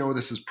 And I know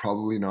this is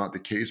probably not the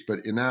case,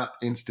 but in that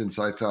instance,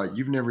 I thought,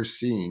 you've never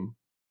seen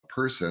a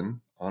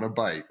person on a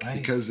bike, right?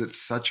 Because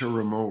it's such a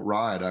remote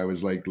ride. I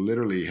was like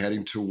literally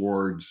heading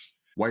towards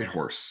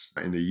Whitehorse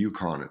in the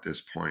Yukon at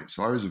this point.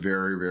 So I was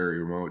very,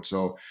 very remote.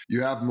 So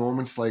you have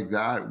moments like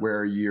that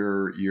where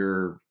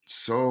you're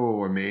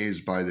so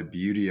amazed by the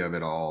beauty of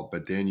it all,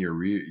 but then you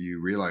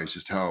realize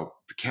just how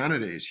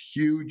Canada is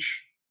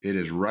huge. It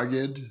is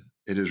rugged.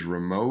 It is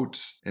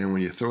remote. And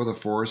when you throw the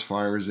forest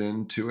fires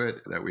into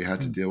it that we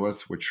had to deal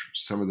with, which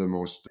some of the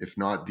most, if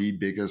not the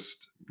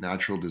biggest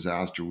natural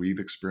disaster we've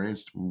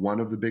experienced, one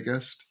of the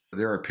biggest,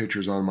 there are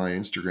pictures on my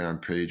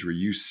Instagram page where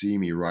you see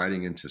me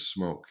riding into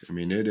smoke. I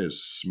mean, it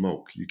is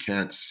smoke. You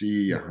can't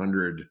see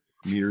 100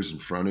 meters in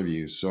front of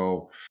you.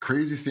 So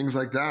crazy things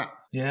like that.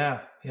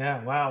 Yeah.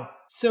 Yeah. Wow.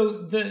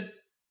 So the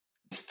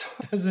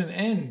story doesn't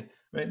end,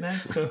 right,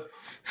 Matt? So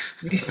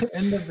we get to the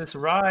end of this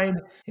ride,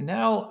 and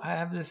now I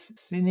have this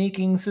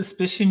sneaking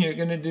suspicion you're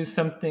going to do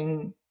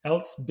something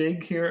else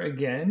big here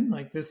again.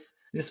 Like this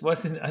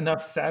wasn't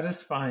enough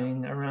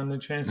satisfying around the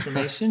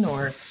transformation,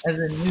 or as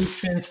a new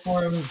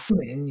transformed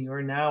human,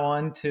 you're now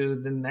on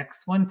to the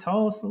next one.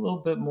 Tell us a little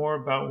bit more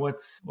about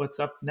what's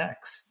up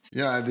next.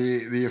 Yeah,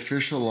 the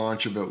official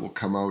launch of it will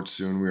come out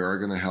soon. We are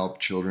going to help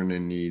children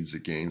in needs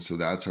again, so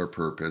that's our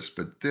purpose.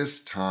 But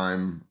this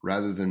time,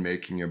 rather than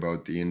making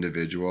about the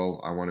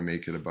individual, I want to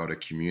make it about a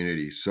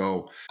community.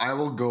 So I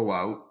will go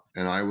out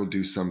and I will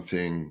do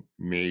something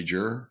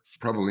major,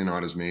 probably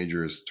not as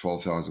major as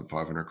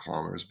 12,500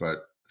 kilometers,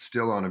 but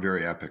still on a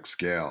very epic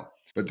scale.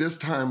 But this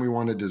time we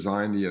want to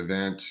design the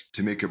event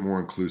to make it more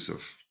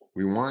inclusive.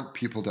 We want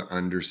people to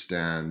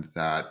understand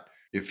that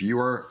if you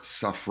are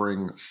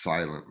suffering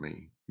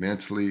silently,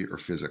 mentally or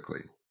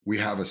physically, We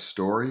have a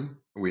story,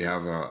 we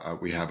have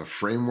a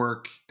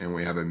framework, and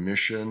we have a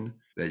mission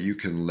that you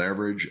can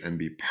leverage and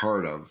be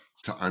part of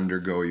to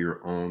undergo your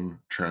own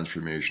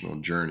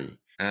transformational journey.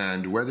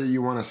 And whether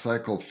you want to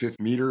cycle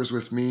 50 meters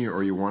with me,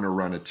 or you want to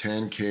run a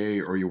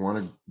 10K, or you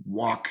want to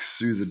walk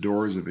through the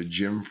doors of a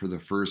gym for the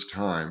first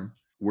time,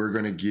 we're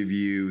going to give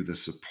you the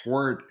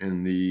support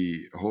and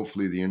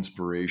hopefully the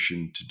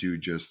inspiration to do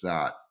just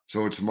that.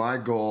 So it's my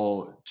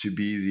goal to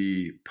be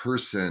the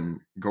person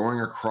going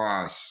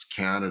across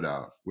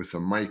Canada with a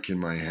mic in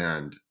my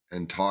hand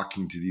and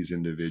talking to these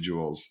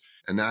individuals.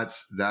 And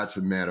that's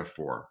a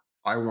metaphor.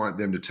 I want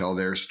them to tell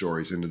their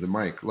stories into the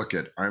mic. Look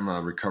I'm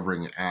a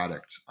recovering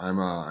addict. I'm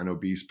an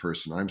obese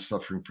person. I'm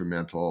suffering from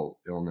mental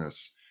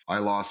illness. I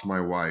lost my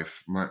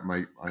wife.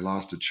 I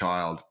lost a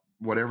child.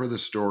 Whatever the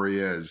story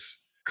is,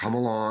 come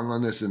along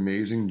on this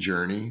amazing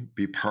journey,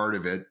 be part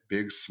of it,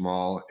 big,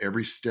 small.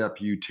 Every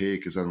step you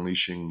take is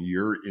unleashing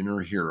your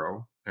inner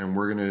hero. And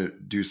we're going to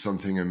do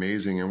something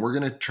amazing. And we're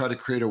going to try to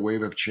create a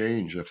wave of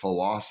change, a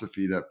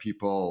philosophy that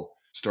people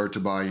start to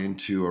buy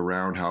into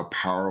around how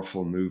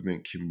powerful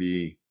movement can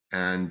be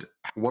and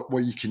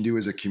what you can do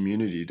as a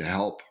community to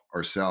help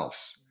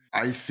ourselves.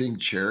 I think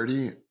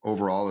charity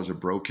overall is a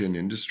broken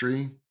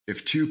industry.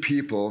 If two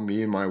people,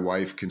 me and my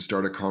wife, can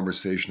start a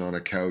conversation on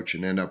a couch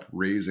and end up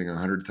raising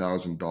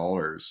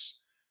 $100,000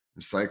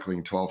 and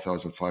cycling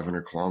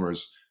 12,500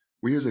 kilometers,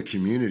 we as a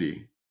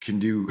community can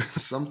do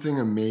something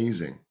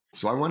amazing.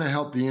 So I want to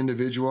help the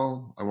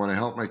individual. I want to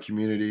help my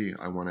community.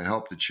 I want to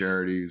help the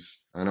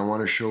charities. And I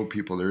want to show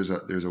people there's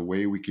a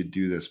way we could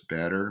do this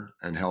better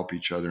and help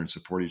each other and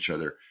support each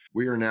other.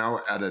 We are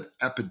now at an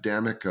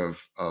epidemic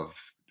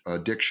of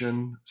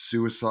addiction,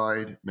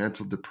 suicide,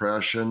 mental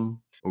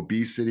depression,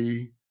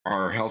 obesity.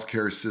 Our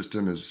healthcare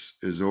system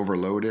is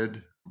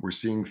overloaded. We're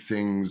seeing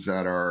things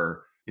that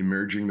are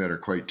emerging that are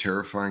quite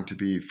terrifying, to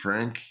be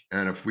frank.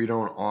 And if we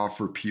don't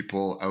offer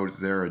people out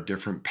there a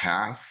different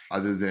path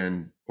other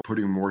than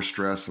putting more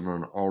stress on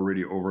an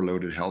already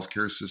overloaded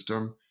healthcare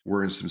system,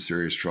 we're in some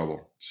serious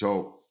trouble.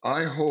 So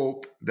I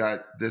hope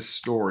that this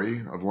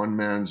story of one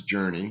man's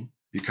journey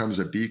becomes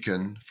a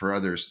beacon for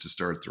others to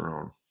start their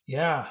own.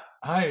 Yeah,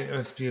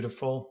 it's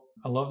beautiful.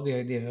 I love the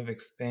idea of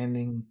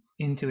expanding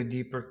into a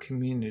deeper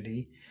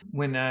community.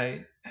 When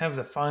I have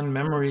the fond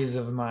memories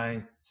of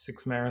my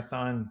 6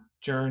 marathon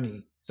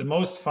journey, the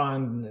most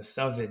fondness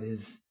of it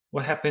is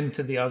what happened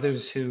to the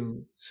others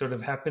who sort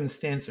of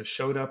happenstance or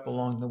showed up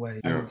along the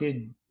way. I Yeah.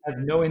 did have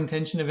no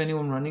intention of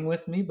anyone running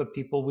with me, but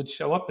people would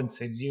show up and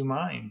say, "Do you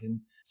mind?" And Yeah.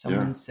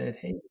 someone said,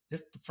 "Hey,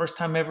 this is the first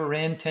time I ever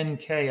ran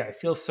 10K. I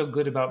feel so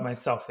good about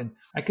myself." And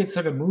I could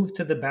sort of move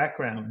to the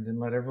background and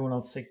let everyone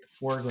else take the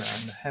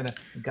foreground. I had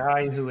a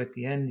guy who at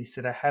the end, he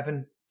said, "I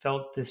haven't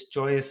felt this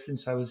joyous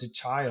since I was a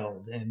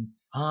child," and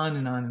on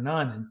and on and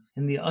on.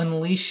 And the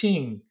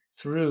unleashing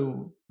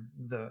through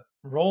the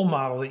role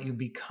model that you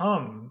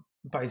become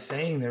by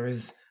saying there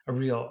is a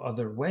real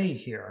other way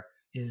here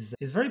is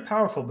very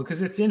powerful,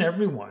 because it's in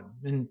everyone.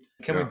 And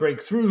can we break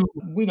through?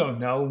 We don't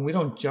know. We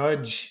don't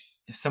judge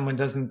if someone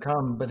doesn't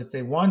come, but if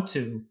they want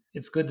to,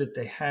 it's good that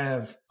they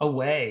have a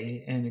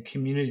way and a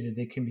community that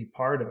they can be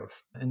part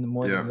of. And the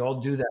more that we all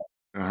do that.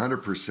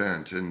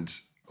 100%. And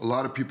a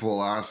lot of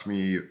people ask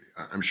me,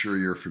 I'm sure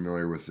you're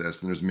familiar with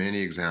this, and there's many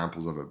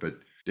examples of it, but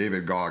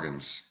David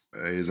Goggins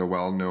is a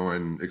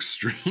well-known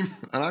extreme.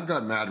 And I've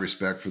got mad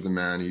respect for the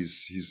man.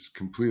 He's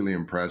completely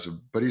impressive,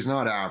 but he's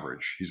not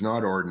average. He's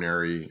not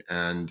ordinary.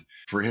 And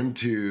for him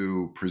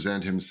to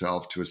present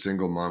himself to a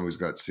single mom who's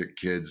got sick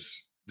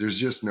kids, there's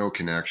just no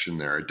connection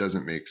there. It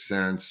doesn't make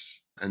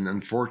sense. And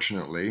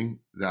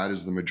unfortunately, that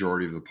is the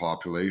majority of the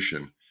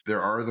population.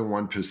 There are the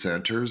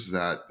 1%ers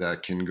that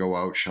can go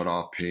out, shut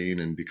off pain,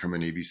 and become a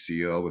Navy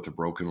SEAL with a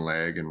broken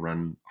leg and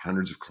run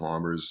hundreds of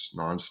kilometers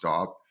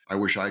nonstop. I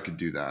wish I could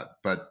do that,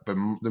 but the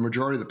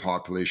majority of the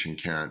population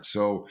can't.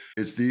 So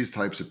it's these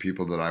types of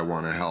people that I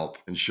want to help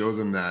and show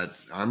them that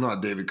I'm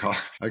not David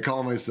I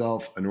call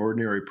myself an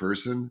ordinary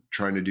person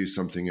trying to do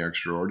something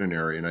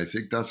extraordinary. And I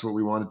think that's what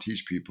we want to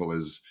teach people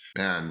is,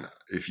 man,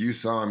 if you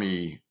saw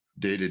me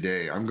day to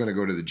day, I'm going to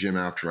go to the gym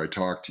after I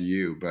talk to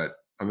you, but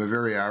I'm a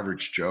very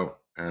average Joe.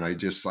 And I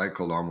just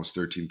cycled almost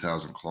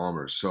 13,000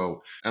 kilometers.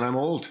 So, and I'm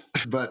old,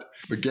 but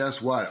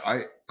guess what?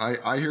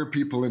 I hear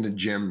people in the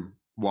gym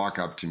walk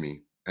up to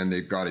me and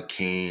they've got a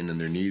cane and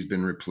their knee's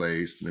been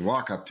replaced. And they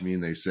walk up to me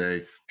and they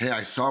say, "Hey,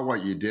 I saw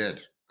what you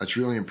did. That's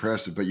really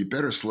impressive, but you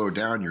better slow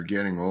down. You're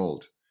getting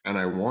old." And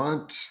I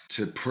want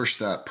to push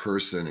that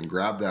person and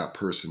grab that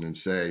person and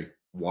say,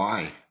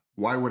 why?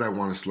 Why would I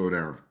want to slow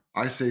down?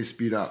 I say,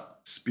 speed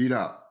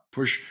up,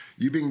 push.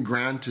 You've been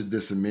granted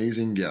this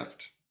amazing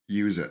gift.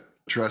 Use it.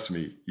 Trust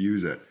me,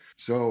 use it.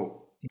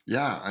 So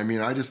yeah, I mean,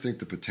 I just think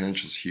the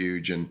potential is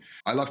huge. And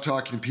I love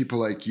talking to people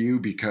like you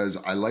because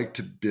I like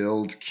to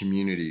build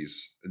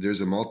communities. There's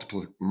a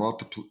multiple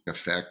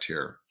effect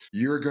here.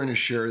 You're going to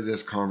share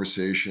this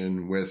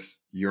conversation with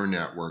your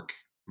network.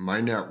 My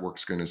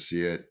network's going to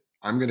see it.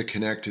 I'm going to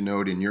connect a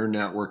node in your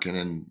network, and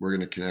then we're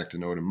going to connect a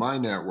node in my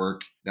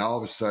network. Now, all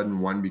of a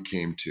sudden, one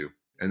became two.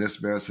 and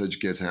this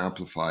message gets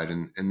amplified.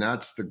 And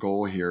that's the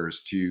goal here,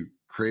 is to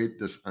create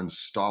this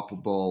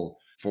unstoppable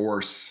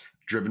force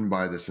driven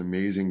by this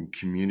amazing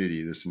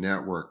community, this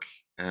network,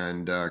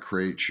 and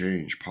create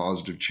change,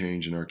 positive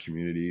change in our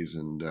communities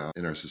and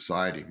in our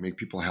society, make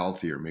people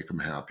healthier, make them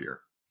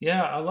happier.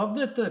 Yeah, I love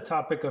that the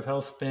topic of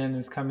health span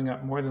is coming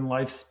up more than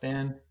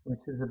lifespan,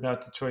 which is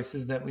about the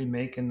choices that we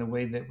make and the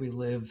way that we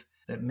live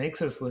that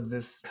makes us live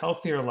this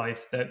healthier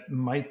life that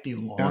might be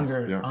Yeah,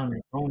 longer yeah. on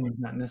its own is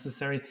not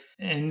necessary.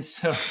 And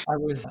so I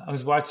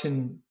was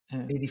watching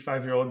an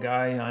 85-year-old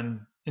guy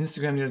on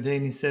Instagram the other day,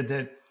 and he said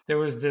that there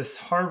was this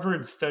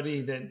Harvard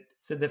study that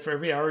said that for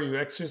every hour you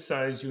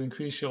exercise, you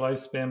increase your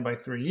lifespan by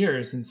 3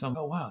 years. And so I'm,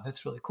 oh, wow,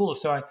 that's really cool.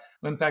 So I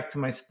went back to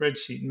my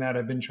spreadsheet, Matt.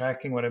 I've been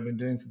tracking what I've been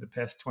doing for the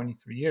past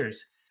 23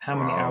 years, how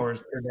many Wow.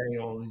 hours per day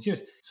all these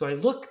years. So I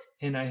looked,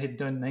 and I had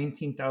done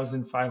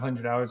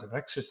 19,500 hours of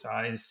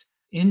exercise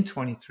in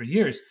 23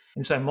 years.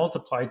 And so I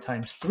multiplied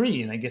times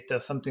 3, and I get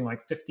to something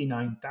like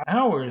 59,000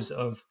 hours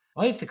of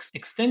life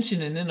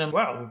extension. And then I'm,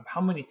 wow,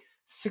 how many?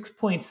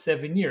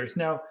 6.7 years.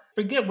 Now,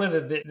 forget whether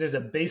there's a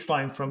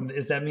baseline from,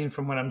 does that mean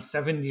from when I'm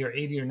 70 or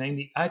 80 or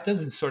 90? It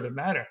doesn't sort of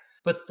matter.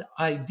 But the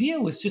idea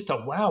was just a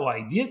wow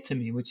idea to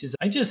me, which is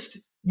I just,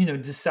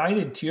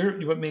 decided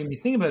what made me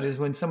think about it is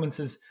when someone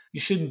says you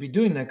shouldn't be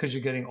doing that because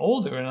you're getting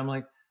older. And I'm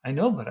like, I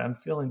know, but I'm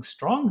feeling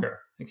stronger.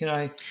 Like,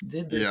 I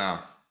did the, Yeah.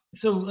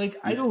 so like,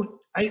 Yeah.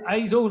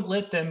 I don't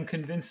let them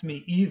convince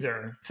me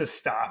either to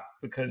stop,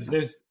 because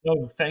there's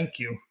no thank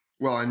you.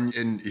 Well,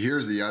 and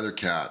here's the other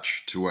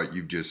catch to what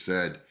you've just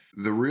said.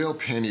 The real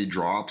penny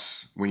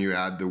drops when you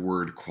add the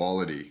word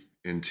quality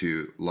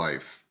into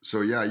life. So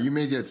yeah, you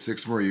may get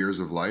 6 more years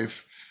of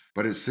life,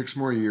 but it's 6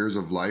 more years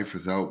of life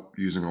without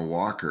using a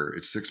walker.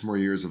 It's 6 more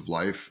years of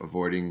life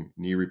avoiding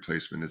knee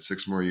replacement. It's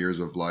 6 more years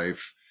of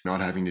life not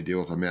having to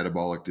deal with a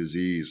metabolic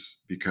disease,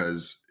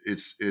 because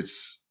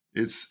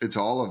it's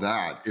all of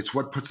that. It's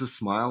what puts a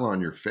smile on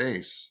your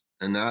face.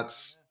 And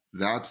that's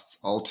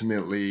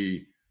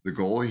ultimately the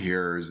goal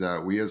here, is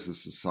that we as a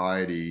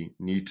society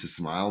need to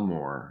smile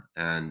more.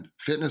 And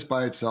fitness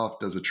by itself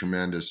does a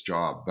tremendous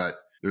job, but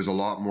there's a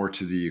lot more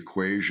to the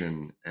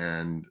equation.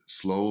 And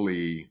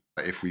slowly,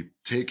 if we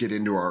take it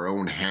into our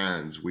own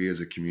hands, we as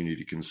a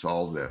community can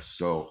solve this.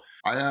 So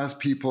I ask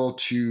people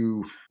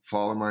to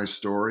follow my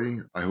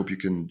story. I hope you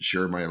can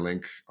share my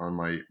link on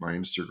my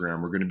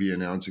Instagram. We're going to be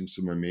announcing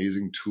some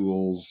amazing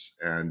tools,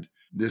 and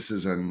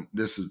there's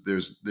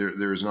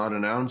not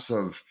an ounce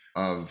of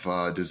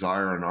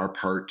desire on our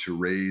part to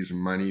raise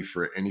money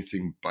for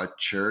anything but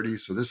charity.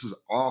 So this is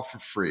all for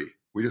free.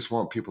 We just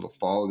want people to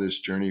follow this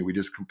journey. We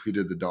just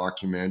completed the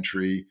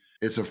documentary.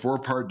 It's a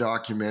 4-part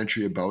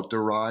documentary about the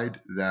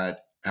ride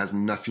that has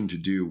nothing to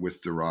do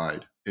with the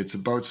ride. It's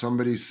about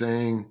somebody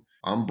saying,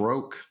 I'm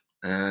broke.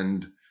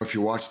 And if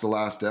you watch the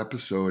last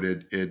episode,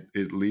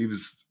 it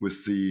leaves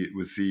with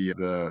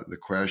the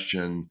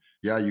question,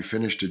 yeah, you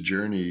finished a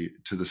journey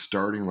to the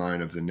starting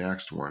line of the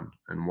next one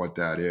and what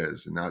that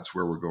is. And that's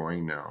where we're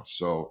going now.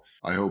 So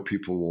I hope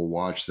people will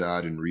watch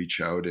that and reach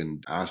out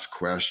and ask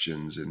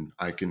questions, and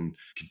I can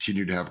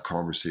continue to have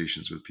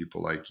conversations with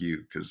people like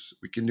you, because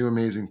we can do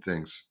amazing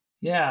things.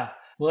 Yeah,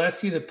 we'll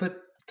ask you to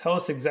tell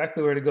us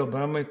exactly where to go,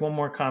 but I'll make one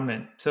more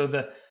comment. So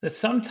that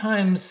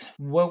sometimes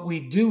what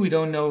we do, we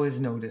don't know is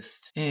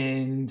noticed.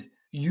 And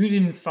you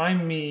didn't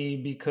find me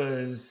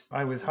because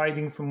I was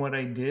hiding from what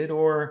I did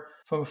or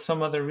for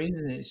some other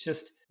reason. It's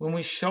just when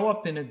we show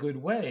up in a good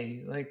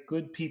way, like,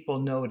 good people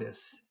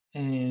notice.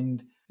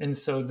 And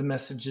so the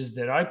messages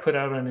that I put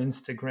out on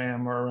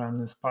Instagram are around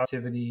this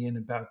positivity and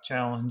about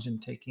challenge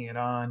and taking it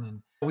on.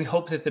 And we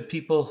hope that the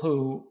people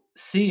who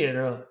see it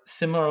are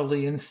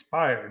similarly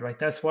inspired, right?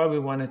 That's why we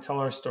want to tell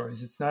our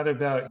stories. It's not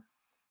about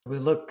we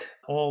look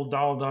all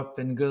dolled up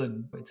and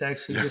good. It's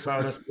actually just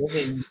about us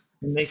living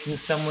and making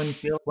someone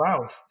feel,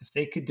 wow, if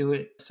they could do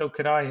it, so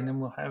could I. And then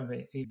we'll have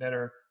a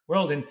better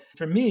world. And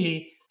for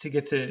me, to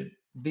get to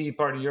be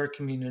part of your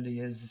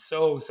community is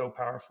so, so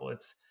powerful.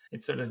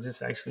 It sort of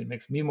just actually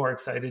makes me more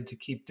excited to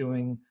keep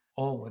doing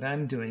all what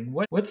I'm doing.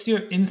 What's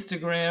your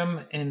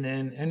Instagram, and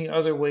then any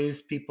other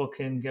ways people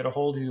can get a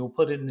hold of you? We'll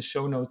put it in the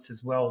show notes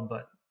as well,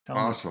 but tell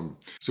me. Awesome.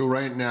 So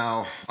right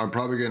now, I'm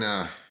probably going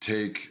to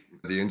take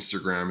the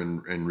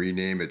Instagram and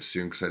rename it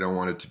soon, because I don't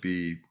want it to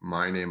be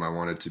my name. I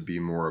want it to be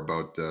more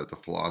about the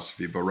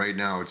philosophy. But right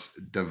now it's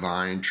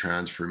Devine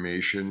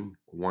Transformation,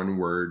 one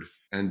word,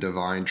 and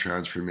Devine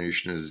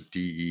Transformation is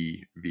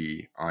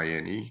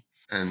DEVINE.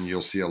 And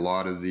you'll see a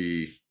lot of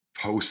the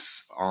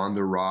posts on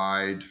the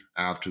ride,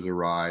 after the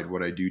ride,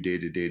 what I do day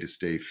to day to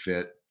stay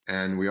fit.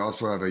 And we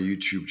also have a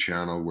YouTube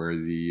channel where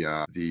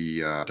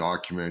the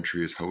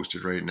documentary is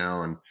hosted right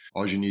now. And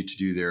all you need to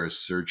do there is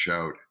search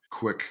out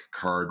Quick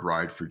Card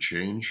Ride for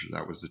Change.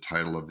 That was the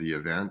title of the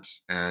event.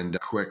 And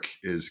Quick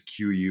is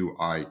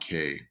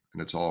QUIK,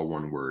 and it's all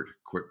one word.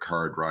 Quick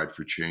Card Ride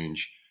for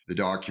Change. The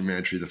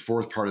documentary, the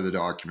 4th part of the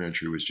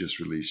documentary, was just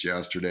released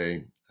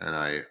yesterday.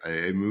 And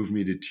it moved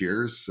me to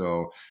tears.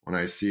 So when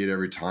I see it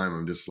every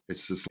time,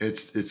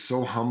 it's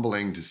so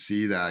humbling to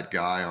see that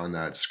guy on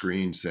that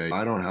screen say,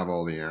 I don't have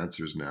all the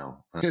answers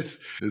now.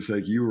 It's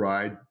like you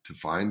ride to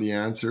find the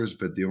answers,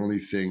 but the only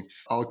thing,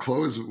 I'll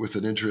close with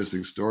an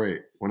interesting story.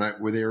 When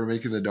they were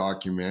making the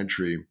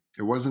documentary,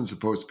 it wasn't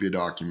supposed to be a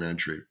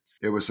documentary.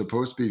 It was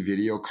supposed to be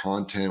video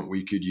content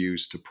we could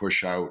use to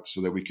push out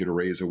so that we could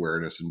raise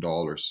awareness in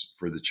dollars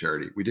for the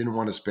charity. We didn't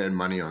want to spend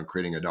money on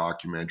creating a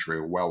documentary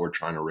while we're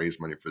trying to raise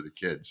money for the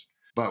kids.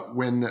 But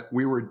when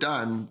we were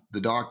done, the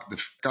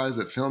guys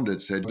that filmed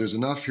it said, there's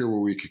enough here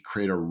where we could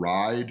create a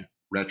ride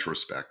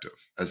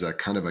retrospective as a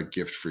kind of a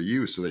gift for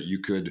you so that you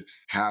could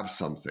have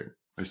something.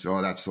 I said,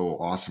 oh, that's so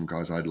awesome,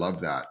 guys. I'd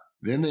love that.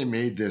 Then they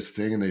made this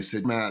thing and they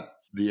said, Matt,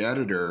 the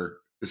editor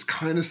is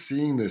kind of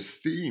seeing this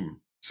theme.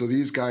 So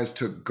these guys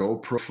took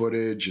GoPro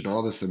footage and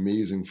all this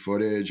amazing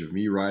footage of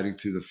me riding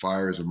through the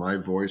fires of my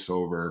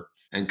voiceover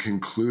and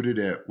concluded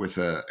it with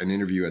an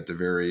interview at the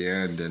very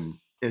end. And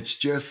it's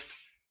just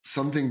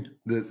something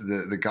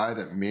the guy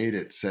that made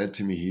it said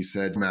to me. He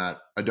said, Matt,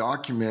 a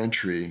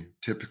documentary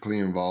typically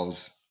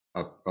involves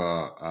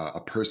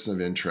a person of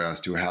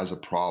interest who has a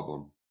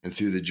problem, and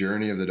through the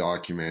journey of the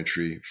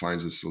documentary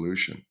finds a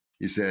solution.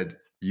 He said,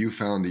 you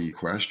found the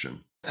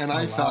question. And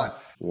I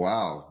thought,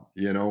 wow,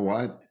 you know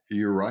what?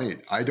 You're right.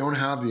 I don't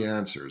have the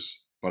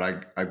answers,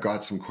 but I've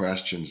got some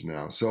questions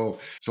now. So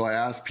I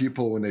ask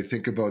people when they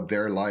think about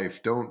their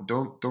life, don't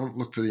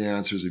look for the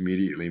answers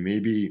immediately.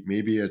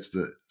 Maybe it's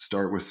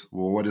start with,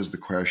 well, what is the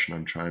question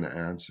I'm trying to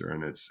answer?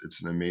 And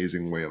it's an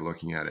amazing way of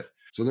looking at it.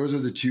 So those are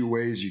the two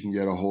ways you can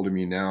get a hold of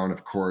me now. And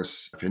of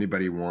course, if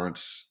anybody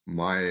wants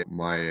my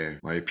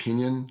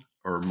opinion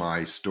or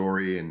my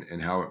story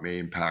and how it may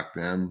impact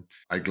them,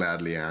 I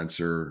gladly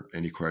answer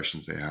any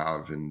questions they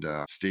have. And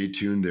stay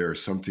tuned.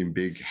 There's something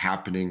big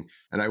happening.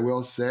 And I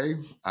will say,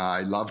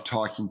 I love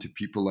talking to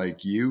people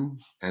like you.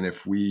 And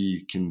if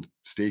we can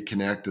stay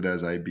connected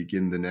as I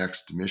begin the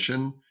next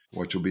mission,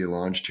 which will be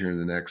launched here in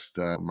the next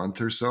month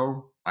or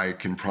so, I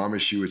can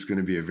promise you it's going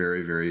to be a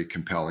very, very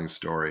compelling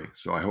story.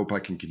 So I hope I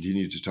can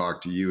continue to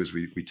talk to you as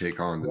we take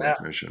on the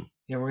next mission.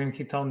 Yeah, we're going to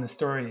keep telling the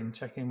story and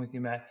check in with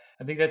you, Matt.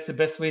 I think that's the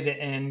best way to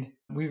end.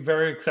 We're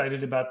very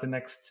excited about the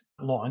next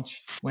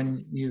launch.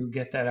 When you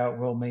get that out,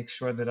 we'll make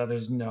sure that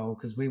others know,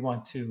 because we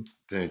want to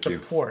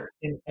support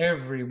in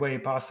every way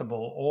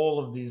possible all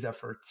of these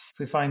efforts. If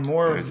we find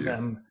more of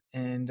them.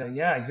 And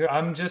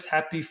I'm just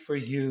happy for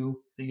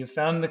you that you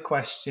found the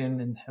question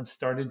and have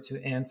started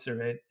to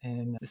answer it.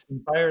 And this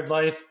inspired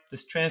life,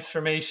 this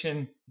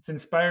transformation, it's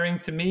inspiring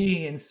to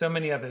me and so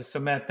many others. So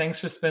Matt, thanks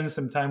for spending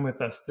some time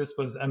with us. This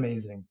was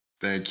amazing.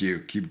 Thank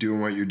you. Keep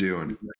doing what you're doing.